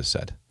what you just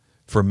said.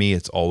 For me,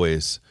 it's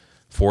always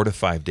 4 to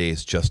 5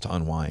 days just to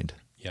unwind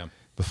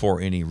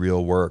before any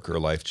real work or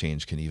life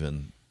change could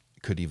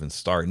even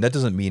start. And that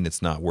doesn't mean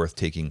it's not worth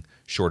taking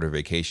shorter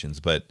vacations,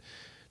 but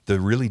the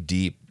really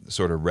deep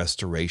sort of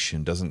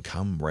restoration doesn't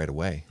come right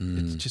away.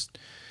 It's just,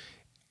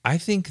 I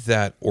think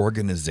that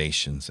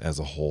organizations as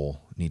a whole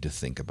need to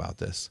think about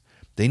this.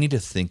 they need to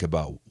think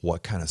about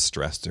what kind of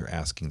stress they're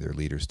asking their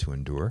leaders to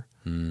endure.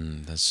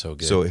 That's so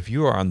good. So if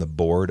you are on the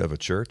board of a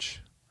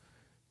church,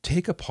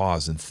 take a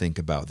pause and think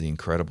about the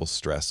incredible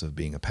stress of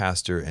being a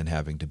pastor and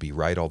having to be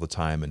right all the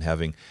time and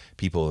having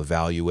people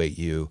evaluate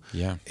you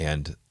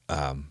and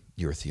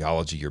your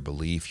theology, your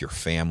belief, your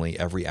family,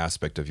 every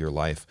aspect of your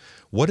life.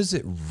 What does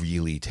it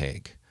really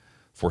take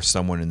for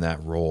someone in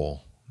that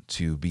role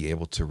to be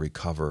able to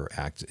recover,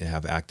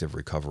 have active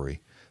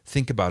recovery?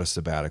 Think about a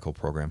sabbatical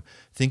program.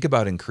 Think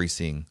about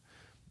increasing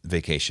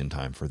vacation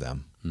time for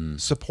them.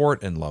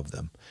 Support and love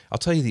them. I'll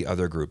tell you the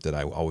other group that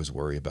I always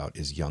worry about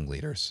is young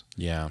leaders.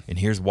 Yeah. And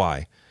here's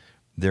why.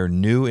 They're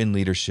new in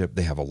leadership.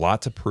 They have a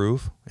lot to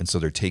prove, and so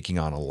they're taking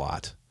on a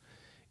lot.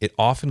 It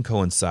often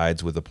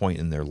coincides with a point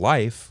in their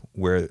life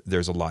where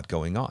there's a lot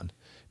going on.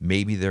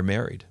 Maybe they're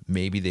married.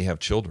 Maybe they have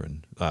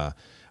children. A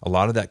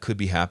lot of that could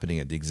be happening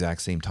at the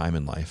exact same time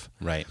in life.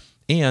 Right.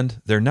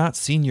 And they're not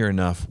senior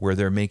enough where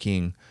they're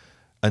making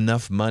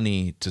enough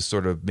money to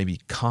sort of maybe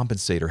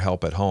compensate or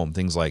help at home.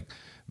 Things like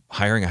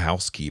hiring a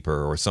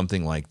housekeeper or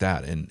something like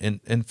that.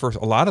 And for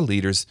a lot of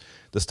leaders,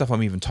 the stuff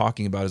I'm even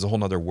talking about is a whole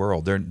nother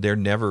world. They're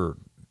never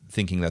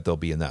thinking that they'll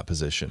be in that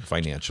position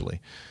financially.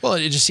 Well,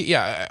 it just,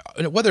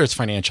 whether it's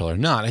financial or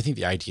not, I think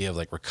the idea of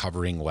like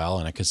recovering well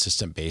on a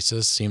consistent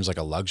basis seems like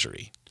a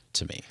luxury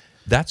to me.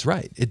 That's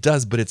right. It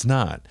does, but it's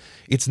not.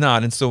 It's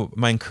not. And so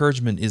my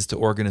encouragement is to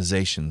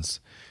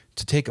organizations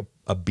to take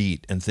a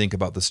beat and think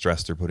about the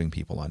stress they're putting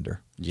people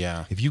under.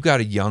 Yeah. If you've got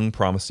a young,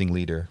 promising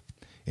leader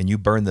and you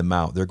burn them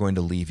out, they're going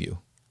to leave you.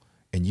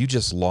 And you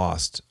just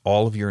lost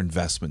all of your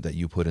investment that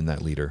you put in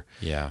that leader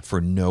for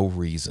no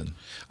reason.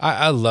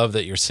 I love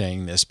that you're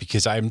saying this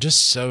because I'm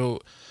just so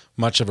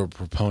much of a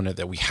proponent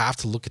that we have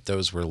to look at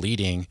those we're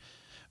leading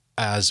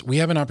as we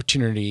have an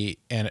opportunity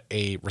and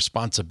a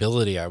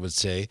responsibility, I would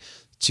say,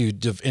 to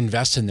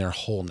invest in their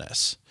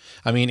wholeness.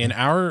 I mean, in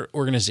our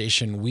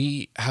organization,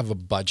 we have a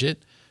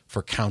budget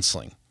for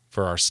counseling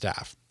for our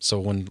staff. So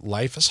when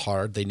life is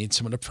hard, they need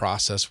someone to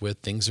process with,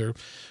 things are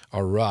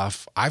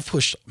rough. I've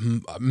pushed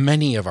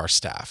many of our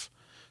staff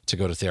to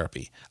go to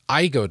therapy.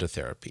 I go to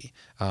therapy.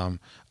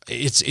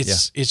 It's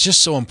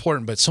just so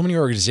important, but so many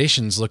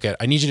organizations look at,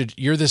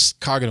 you're this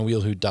cog in a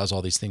wheel who does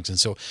all these things. And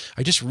so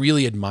I just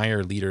really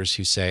admire leaders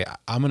who say,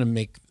 I'm going to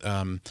make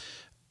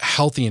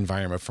healthy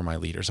environment for my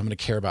leaders. I'm going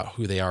to care about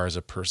who they are as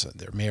a person,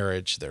 their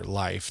marriage, their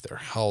life, their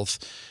health,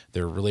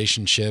 their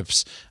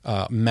relationships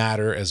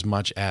matter as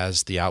much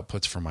as the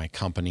outputs for my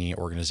company,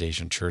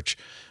 organization, church,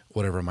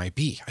 whatever it might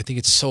be. I think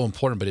it's so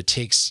important, but it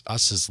takes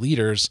us as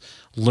leaders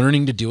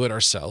learning to do it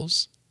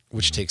ourselves,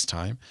 which takes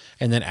time,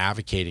 and then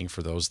advocating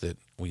for those that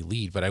we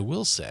lead. But I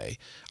will say,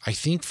 I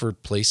think for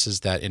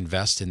places that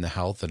invest in the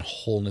health and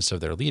wholeness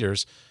of their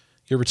leaders,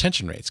 your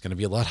retention rate is going to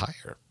be a lot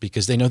higher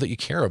because they know that you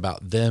care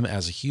about them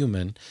as a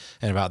human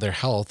and about their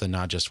health and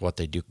not just what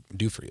they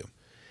do for you.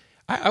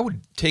 I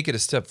would take it a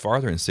step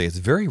farther and say it's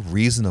very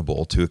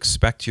reasonable to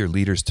expect your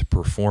leaders to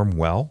perform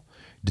well,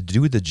 to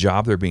do the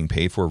job they're being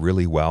paid for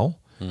really well,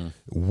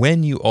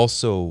 when you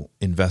also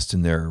invest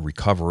in their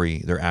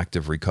recovery, their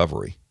active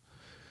recovery.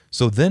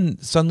 So then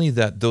suddenly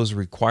those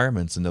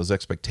requirements and those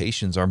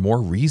expectations are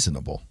more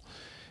reasonable.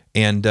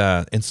 And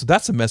so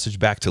that's a message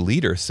back to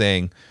leaders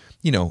saying,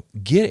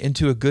 get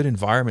into a good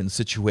environment and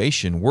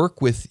situation,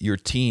 work with your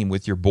team,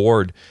 with your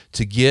board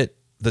to get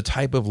the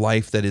type of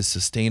life that is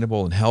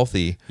sustainable and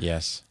healthy.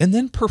 Yes. And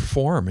then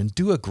perform and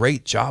do a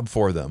great job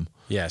for them.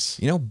 Yes.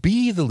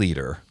 Be the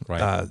leader.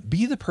 Right.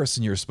 Be the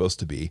person you're supposed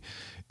to be.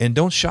 And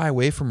don't shy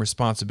away from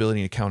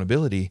responsibility and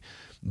accountability.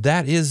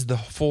 That is the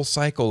full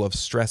cycle of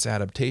stress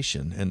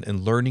adaptation and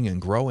learning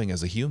and growing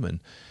as a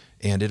human.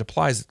 And it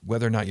applies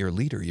whether or not you're a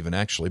leader even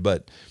actually.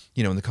 But,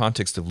 in the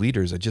context of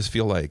leaders, I just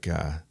feel like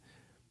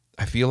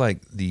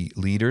the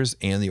leaders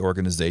and the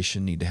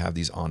organization need to have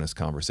these honest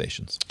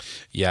conversations.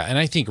 Yeah, and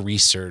I think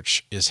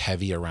research is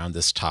heavy around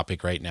this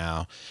topic right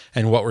now.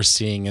 And what we're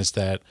seeing is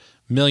that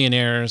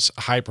millionaires,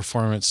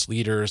 high-performance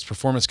leaders,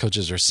 performance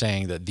coaches are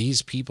saying that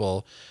these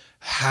people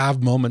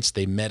have moments,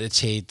 they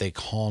meditate, they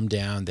calm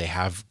down, they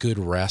have good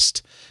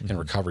rest and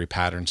recovery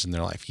patterns in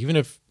their life. Even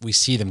if we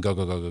see them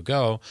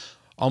go,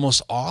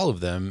 almost all of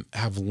them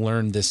have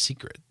learned this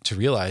secret to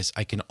realize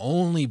I can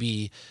only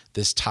be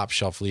this top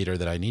shelf leader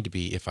that I need to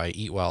be if I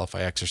eat well, if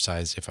I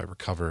exercise, if I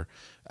recover,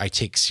 I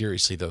take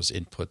seriously those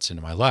inputs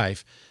into my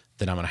life,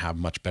 then I'm going to have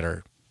much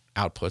better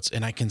outputs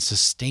and I can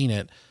sustain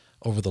it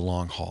over the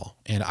long haul.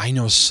 And I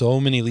know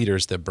so many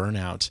leaders that burn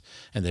out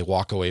and they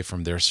walk away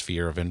from their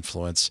sphere of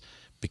influence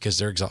because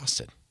they're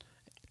exhausted.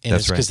 And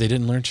That's it's because they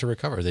didn't learn to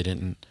recover. They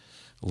didn't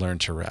learn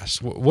to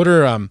rest. What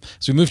are,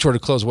 as we move toward a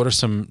close, what are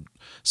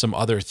some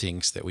other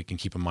things that we can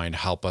keep in mind to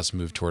help us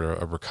move toward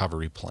a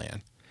recovery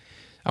plan?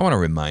 I want to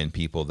remind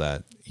people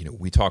that,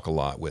 we talk a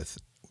lot with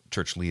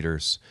church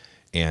leaders,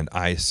 and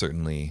I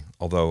certainly,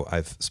 although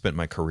I've spent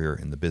my career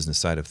in the business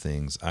side of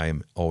things, I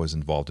am always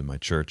involved in my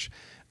church.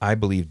 I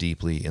believe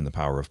deeply in the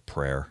power of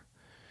prayer,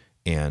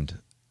 and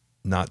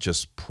not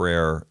just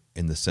prayer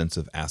in the sense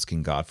of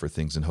asking God for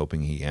things and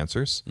hoping he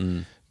answers,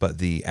 but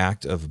the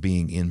act of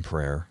being in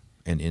prayer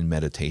and in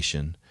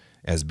meditation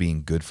as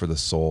being good for the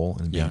soul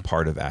and being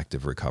part of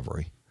active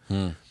recovery.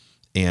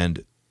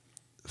 And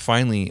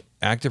finally,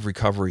 active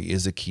recovery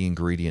is a key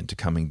ingredient to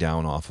coming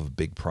down off of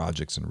big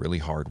projects and really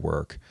hard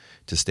work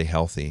to stay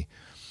healthy.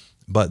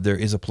 But there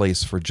is a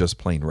place for just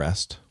plain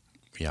rest.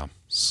 Yeah.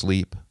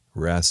 Sleep,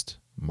 rest,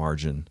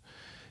 margin.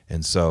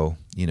 And so,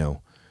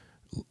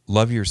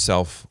 love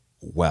yourself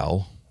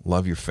well,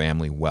 love your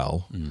family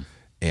well,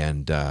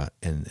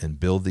 and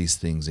build these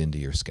things into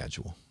your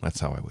schedule. That's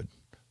how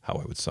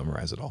I would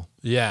summarize it all.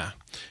 Yeah.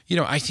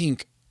 I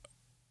think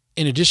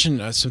in addition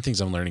to some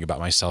things I'm learning about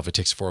myself, it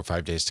takes 4 or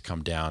 5 days to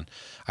come down.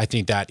 I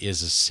think that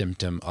is a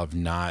symptom of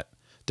not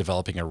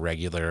developing a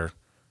regular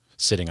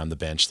sitting on the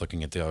bench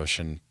looking at the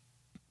ocean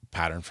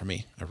pattern for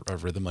me, a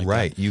rhythm like that.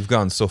 Right. You've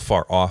gone so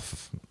far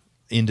off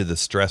into the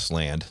stress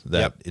land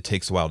that it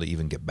takes a while to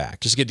even get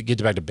back. Just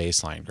get back to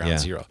baseline, ground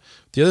zero.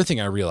 The other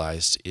thing I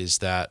realized is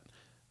that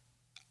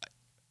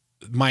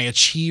my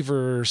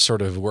achiever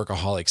sort of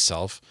workaholic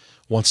self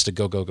wants to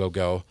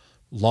go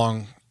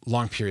long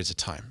periods of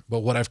time. But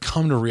what I've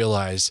come to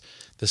realize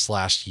this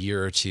last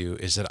year or two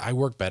is that I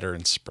work better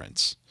in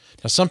sprints.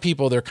 Now, some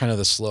people, they're kind of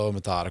the slow,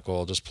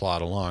 methodical, just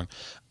plod along.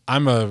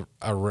 I'm a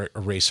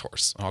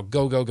racehorse. I'll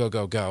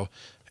go.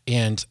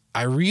 And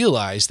I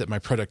realize that my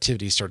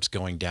productivity starts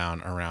going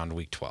down around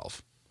week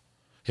 12.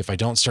 If I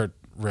don't start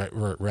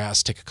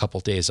rest, take a couple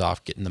of days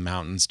off, get in the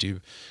mountains,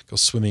 go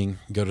swimming,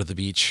 go to the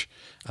beach,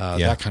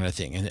 that kind of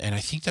thing. And I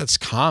think that's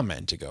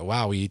common to go,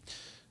 wow, we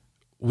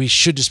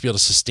should just be able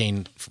to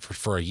sustain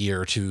for a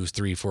year, 2,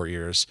 3, 4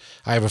 years.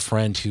 I have a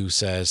friend who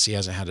says he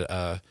hasn't had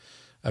a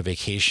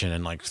vacation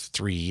in like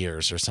 3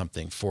 years or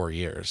something, 4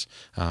 years.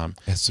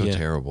 It's so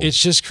terrible.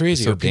 It's just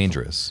crazy. It's so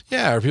dangerous.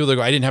 Yeah. Or people that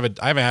go, I haven't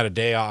had a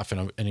day off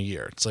in a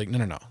year. It's like,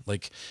 no.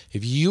 Like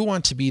if you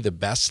want to be the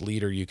best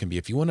leader you can be,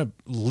 if you want to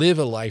live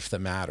a life that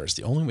matters,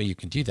 the only way you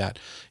can do that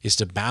is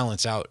to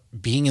balance out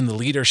being in the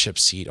leadership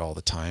seat all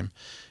the time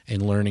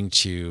and learning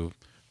to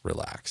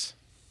relax.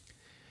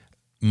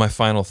 My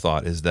final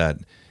thought is that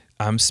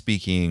I'm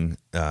speaking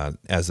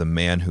as a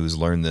man who's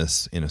learned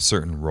this in a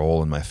certain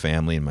role in my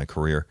family and my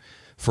career.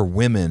 For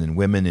women and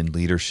women in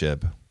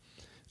leadership,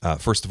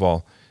 first of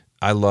all,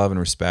 I love and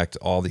respect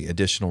all the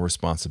additional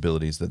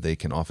responsibilities that they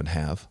can often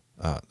have,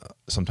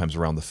 sometimes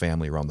around the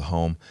family, around the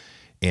home.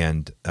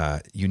 And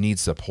you need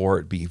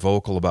support. Be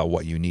vocal about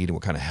what you need and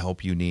what kind of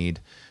help you need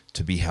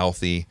to be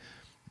healthy.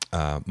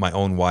 My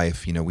own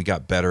wife, we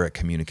got better at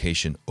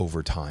communication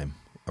over time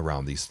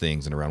around these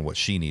things and around what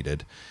she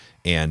needed.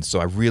 And so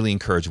I really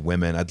encourage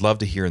women. I'd love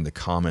to hear in the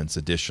comments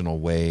additional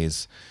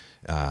ways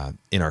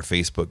in our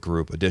Facebook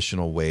group,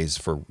 additional ways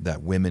for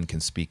that women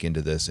can speak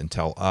into this and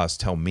tell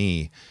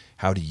me,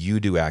 how do you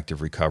do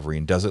active recovery,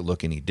 and does it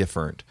look any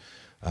different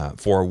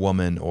for a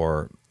woman,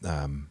 or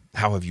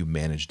how have you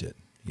managed it?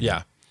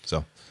 Yeah.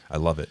 So I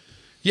love it.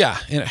 Yeah.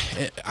 And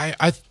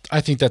I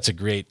think that's a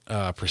great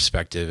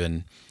perspective.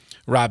 And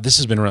Rob, this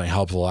has been really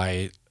helpful.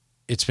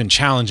 It's been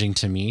challenging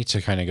to me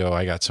to kind of go,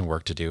 I got some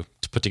work to do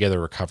to put together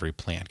a recovery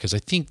plan, because I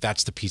think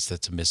that's the piece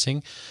that's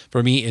missing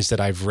for me, is that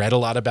I've read a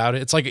lot about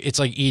it. It's like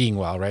eating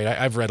well, right?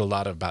 I've read a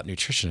lot about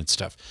nutrition and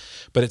stuff,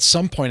 but at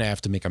some point I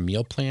have to make a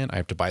meal plan. I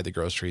have to buy the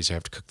groceries. I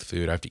have to cook the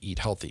food. I have to eat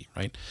healthy,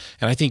 right?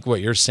 And I think what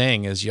you're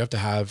saying is you have to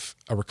have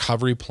a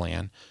recovery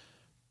plan,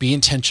 be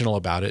intentional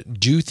about it,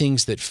 do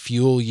things that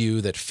fuel you,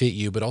 that fit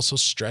you, but also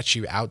stretch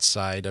you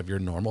outside of your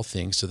normal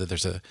things so that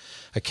there's a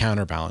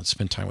counterbalance.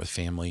 Spend time with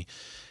family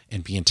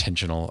and be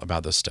intentional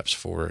about those steps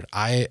forward.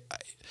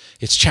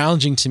 It's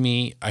challenging to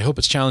me. I hope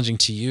it's challenging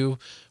to you,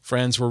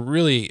 friends. We're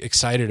really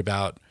excited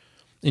about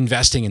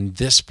investing in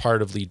this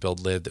part of Lead,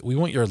 Build, Live, that we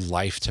want your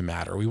life to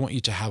matter. We want you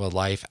to have a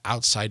life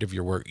outside of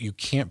your work. You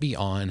can't be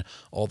on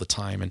all the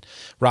time. And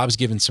Rob's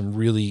given some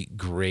really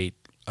great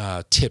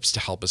tips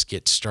to help us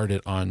get started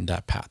on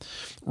that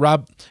path.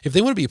 Rob, if they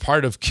want to be a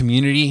part of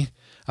community,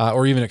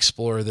 or even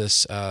explore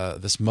this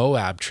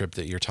Moab trip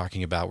that you're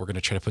talking about, we're going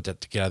to try to put that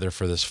together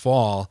for this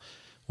fall.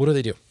 What do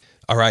they do?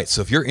 All right.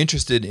 So if you're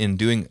interested in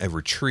doing a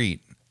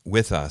retreat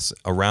with us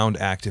around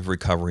active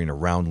recovery and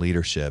around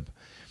leadership,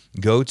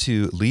 go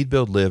to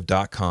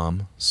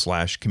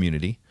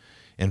leadbuildlive.com/community.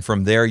 And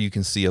from there, you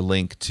can see a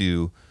link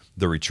to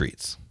the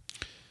retreats.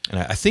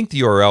 And I think the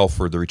URL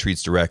for the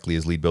retreats directly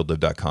is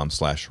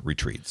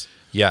leadbuildlive.com/retreats.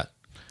 Yeah.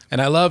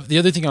 And I love the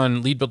other thing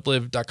on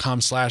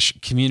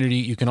leadbuildlive.com/community.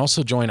 You can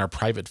also join our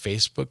private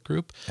Facebook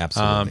group.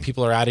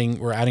 Absolutely.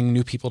 We're adding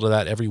new people to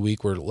that every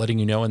week. We're letting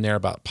you know in there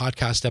about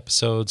podcast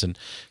episodes and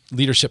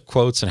leadership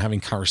quotes and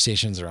having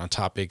conversations around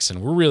topics. And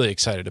we're really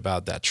excited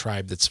about that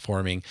tribe that's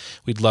forming.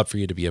 We'd love for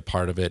you to be a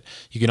part of it.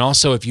 You can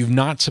also, if you've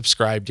not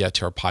subscribed yet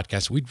to our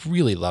podcast, we'd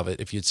really love it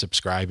if you'd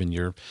subscribe in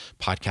your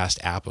podcast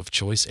app of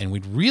choice. And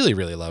we'd really,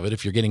 really love it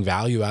if you're getting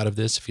value out of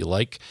this, if you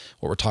like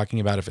what we're talking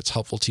about, if it's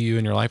helpful to you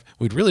in your life.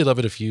 We'd really love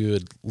it if you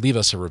would leave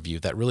us a review.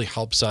 That really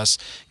helps us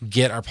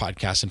get our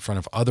podcast in front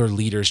of other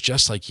leaders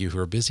just like you who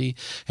are busy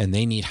and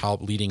they need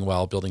help leading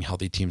well, building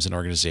healthy teams and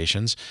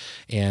organizations,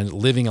 and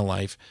living a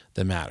life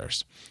that matters.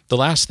 The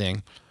last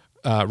thing,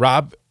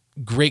 Rob,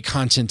 great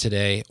content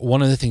today.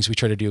 One of the things we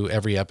try to do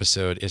every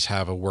episode is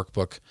have a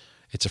workbook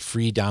It's a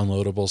free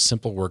downloadable,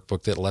 simple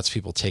workbook that lets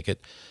people take it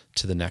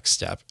to the next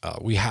step.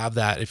 We have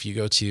that if you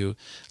go to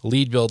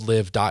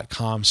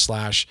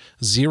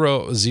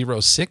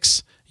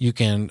leadbuildlive.com/006. You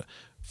can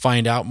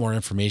find out more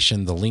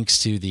information, the links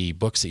to the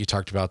books that you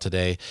talked about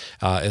today,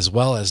 as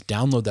well as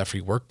download that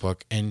free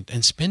workbook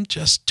and spend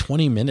just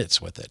 20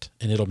 minutes with it,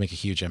 and it'll make a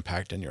huge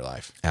impact in your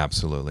life.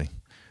 Absolutely.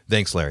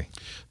 Thanks, Larry.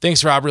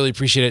 Thanks, Rob. Really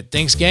appreciate it.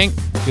 Thanks, gang.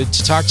 Good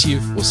to talk to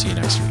you. We'll see you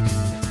next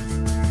week.